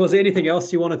 Cool, Mike. So was there anything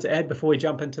else you wanted to add before we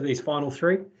jump into these final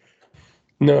 3?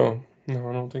 No, I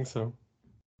don't think so.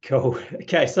 Cool.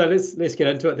 Okay, so let's get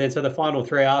into it then. So the final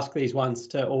 3, I ask these ones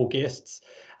to all guests.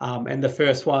 And the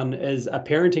first one is a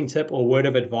parenting tip or word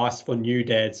of advice for new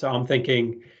dads. So I'm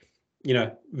thinking,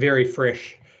 very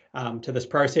fresh to this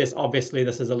process. Obviously,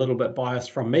 this is a little bit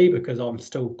biased from me because I'm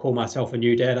still call myself a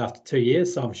new dad after 2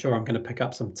 years. So I'm sure I'm going to pick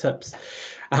up some tips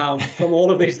from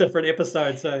all of these different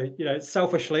episodes. So,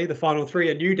 selfishly, the final 3,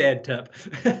 a new dad tip.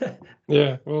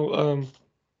 Yeah, well,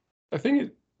 I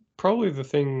think probably the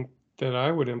thing that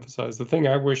I would emphasize, the thing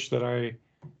I wish that I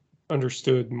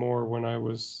understood more when I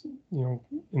was, in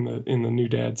the new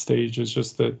dad stage, is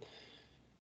just that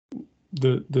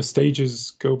the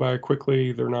stages go by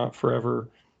quickly. They're not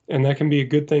forever, and that can be a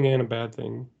good thing and a bad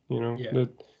thing. That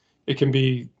it can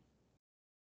be,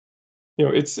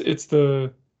 it's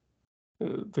the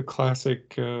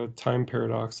classic time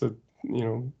paradox that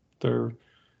they're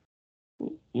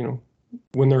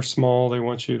when they're small, they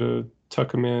want you to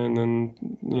tuck them in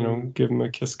and give them a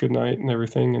kiss goodnight and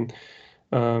everything,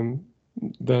 and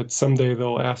that someday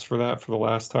they'll ask for that for the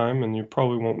last time, and you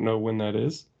probably won't know when that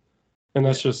is. And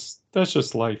that's just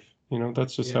life,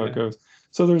 that's just how it goes.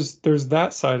 So there's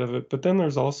that side of it, but then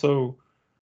there's also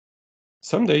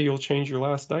someday you'll change your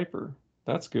last diaper.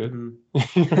 That's good.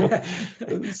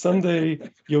 Someday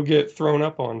you'll get thrown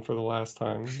up on for the last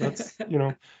time. That's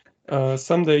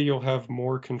someday you'll have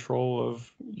more control of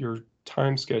your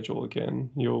time schedule again.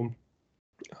 You'll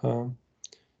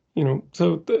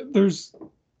so there's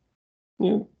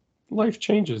life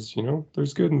changes.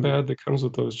 There's good and bad that comes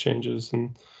with those changes.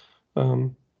 And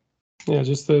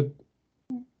just to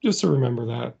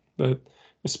remember that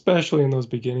especially in those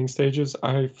beginning stages,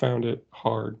 I found it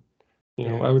hard.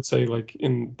 I would say, like,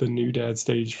 in the new dad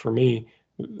stage for me,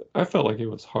 I felt like it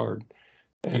was hard.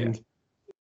 And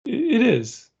it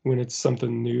is when it's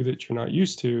something new that you're not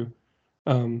used to.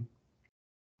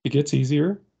 It gets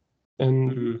easier,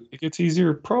 and it gets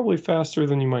easier probably faster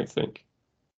than you might think.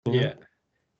 Yeah.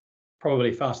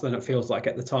 Probably faster than it feels like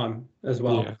at the time as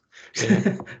well.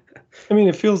 Yeah. I mean,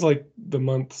 it feels like the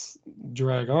months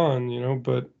drag on,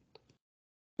 but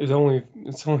it's only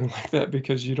like that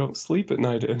because you don't sleep at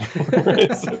night anymore, right?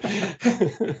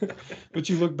 But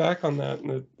you look back on that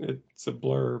and it's a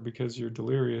blur because you're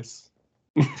delirious.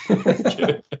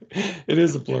 It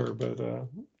is a blur, but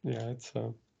it's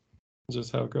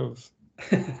just how it goes.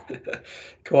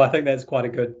 Cool. I think that's quite a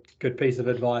good piece of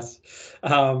advice.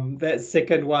 That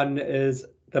second one is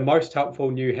the most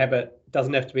helpful new habit.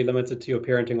 Doesn't have to be limited to your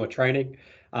parenting or training,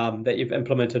 that you've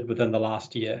implemented within the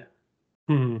last year.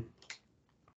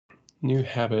 New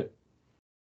habit.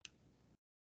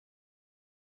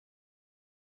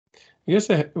 I guess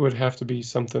it would have to be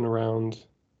something around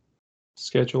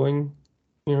scheduling,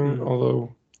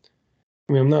 although,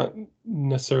 I mean, I'm not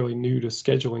necessarily new to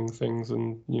scheduling things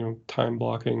and, time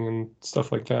blocking and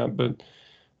stuff like that, but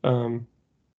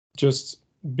just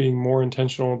being more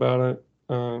intentional about it.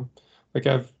 Like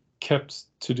I've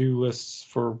kept to-do lists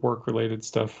for work-related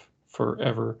stuff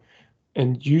forever.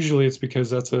 And usually it's because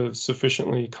that's a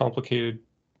sufficiently complicated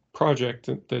project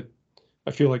that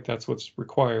I feel like that's what's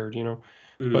required,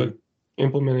 But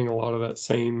implementing a lot of that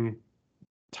same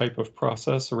type of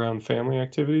process around family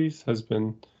activities has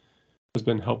been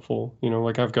helpful.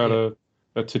 Like I've got a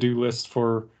to-do list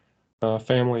for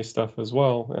family stuff as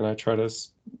well, and I try to,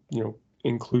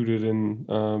 include it in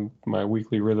my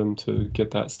weekly rhythm to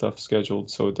get that stuff scheduled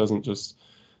so it doesn't just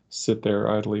sit there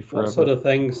idly forever. What sort of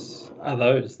things are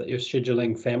those that you're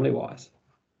scheduling family-wise?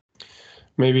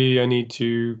 Maybe I need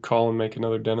to call and make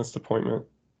another dentist appointment,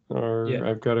 or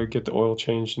I've got to get the oil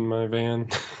changed in my van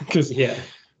because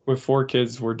with 4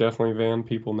 kids, we're definitely van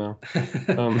people now.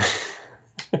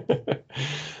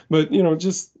 But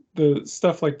just the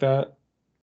stuff like that.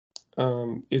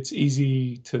 It's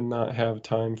easy to not have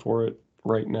time for it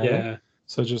right now. Yeah.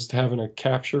 So just having a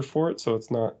capture for it, so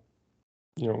it's not,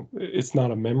 it's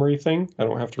not a memory thing. I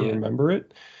don't have to remember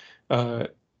it. I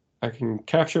can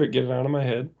capture it, get it out of my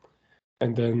head,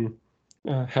 and then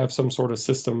have some sort of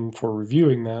system for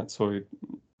reviewing that, so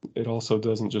it also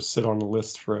doesn't just sit on the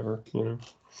list forever.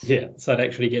 Yeah, so it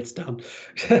actually gets done.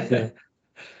 Yeah.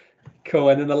 Cool.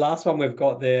 And then the last one we've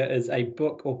got there is a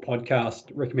book or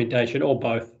podcast recommendation, or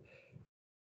both.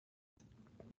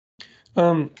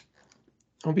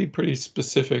 I'll be pretty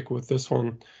specific with this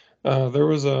one. There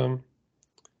was a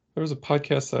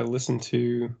podcast I listened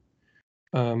to.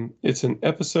 It's an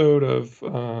episode of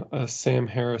a Sam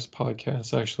Harris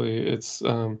podcast. Actually, it's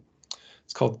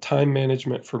called Time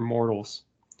Management for Mortals.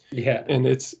 Yeah. And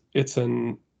it's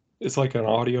like an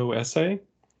audio essay.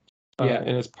 And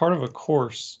it's part of a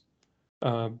course.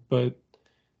 But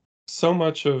so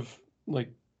much of like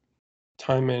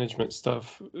time management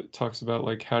stuff talks about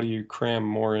like how do you cram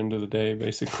more into the day,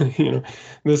 basically.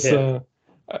 This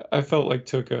I felt like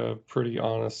took a pretty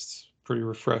honest, pretty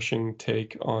refreshing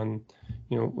take on,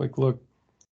 like, look,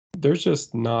 there's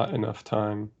just not enough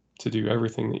time to do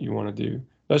everything that you want to do.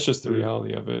 That's just the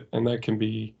reality of it, and that can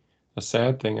be a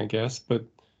sad thing, I guess, but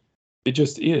it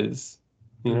just is,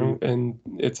 and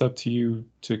it's up to you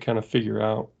to kind of figure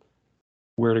out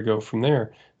where to go from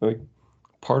there. Like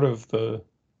part of the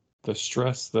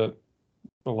stress that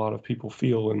a lot of people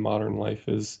feel in modern life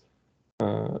is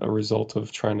a result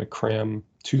of trying to cram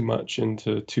too much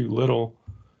into too little,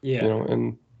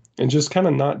 and just kind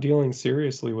of not dealing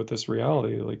seriously with this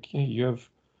reality. Like, hey, you have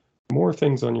more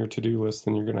things on your to-do list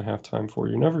than you're going to have time for.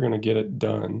 You're never going to get it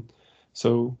done.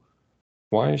 So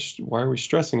why are we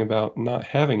stressing about not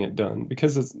having it done?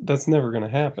 Because that's never going to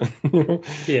happen.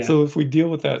 So if we deal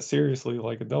with that seriously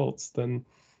like adults, then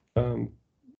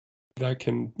that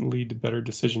can lead to better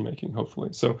decision making, hopefully.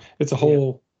 So it's a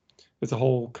whole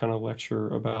kind of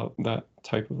lecture about that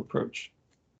type of approach.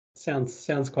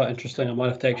 Sounds quite interesting. I might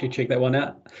have to actually check that one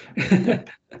out. Good.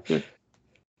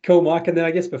 Cool, Mike. And then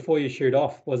I guess before you shoot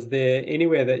off, was there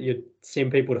anywhere that you'd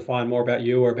send people to find more about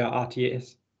you or about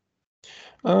RTS?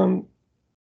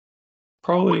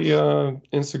 Probably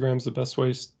Instagram's the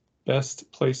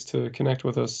best place to connect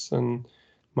with us, and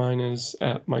mine is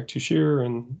at Mike Tuchscherer,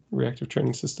 and Reactive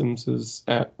Training Systems is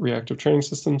at Reactive Training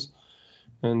Systems,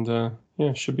 and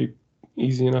should be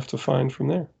easy enough to find from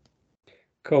there.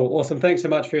 Cool, awesome. Thanks so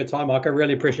much for your time, Mike. I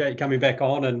really appreciate you coming back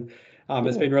on, and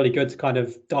it's been really good to kind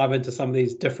of dive into some of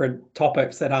these different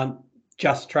topics that aren't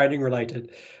just training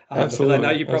related. Because I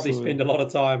know you probably spend a lot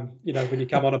of time, when you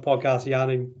come on a podcast,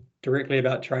 yarning directly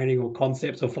about training or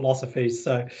concepts or philosophies.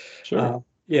 So, sure.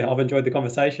 I've enjoyed the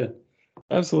conversation.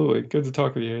 Absolutely. Good to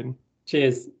talk with you, Aiden.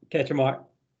 Cheers. Catch you, Mike.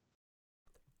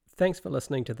 Thanks for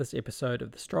listening to this episode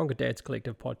of the Stronger Dads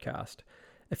Collective podcast.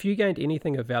 If you gained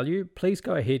anything of value, please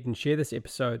go ahead and share this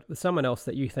episode with someone else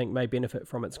that you think may benefit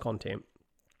from its content.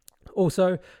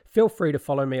 Also, feel free to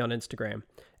follow me on Instagram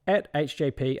at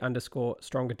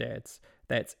HJP_StrongerDads.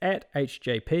 That's at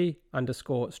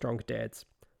HJP_StrongerDads.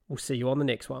 We'll see you on the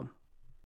next one.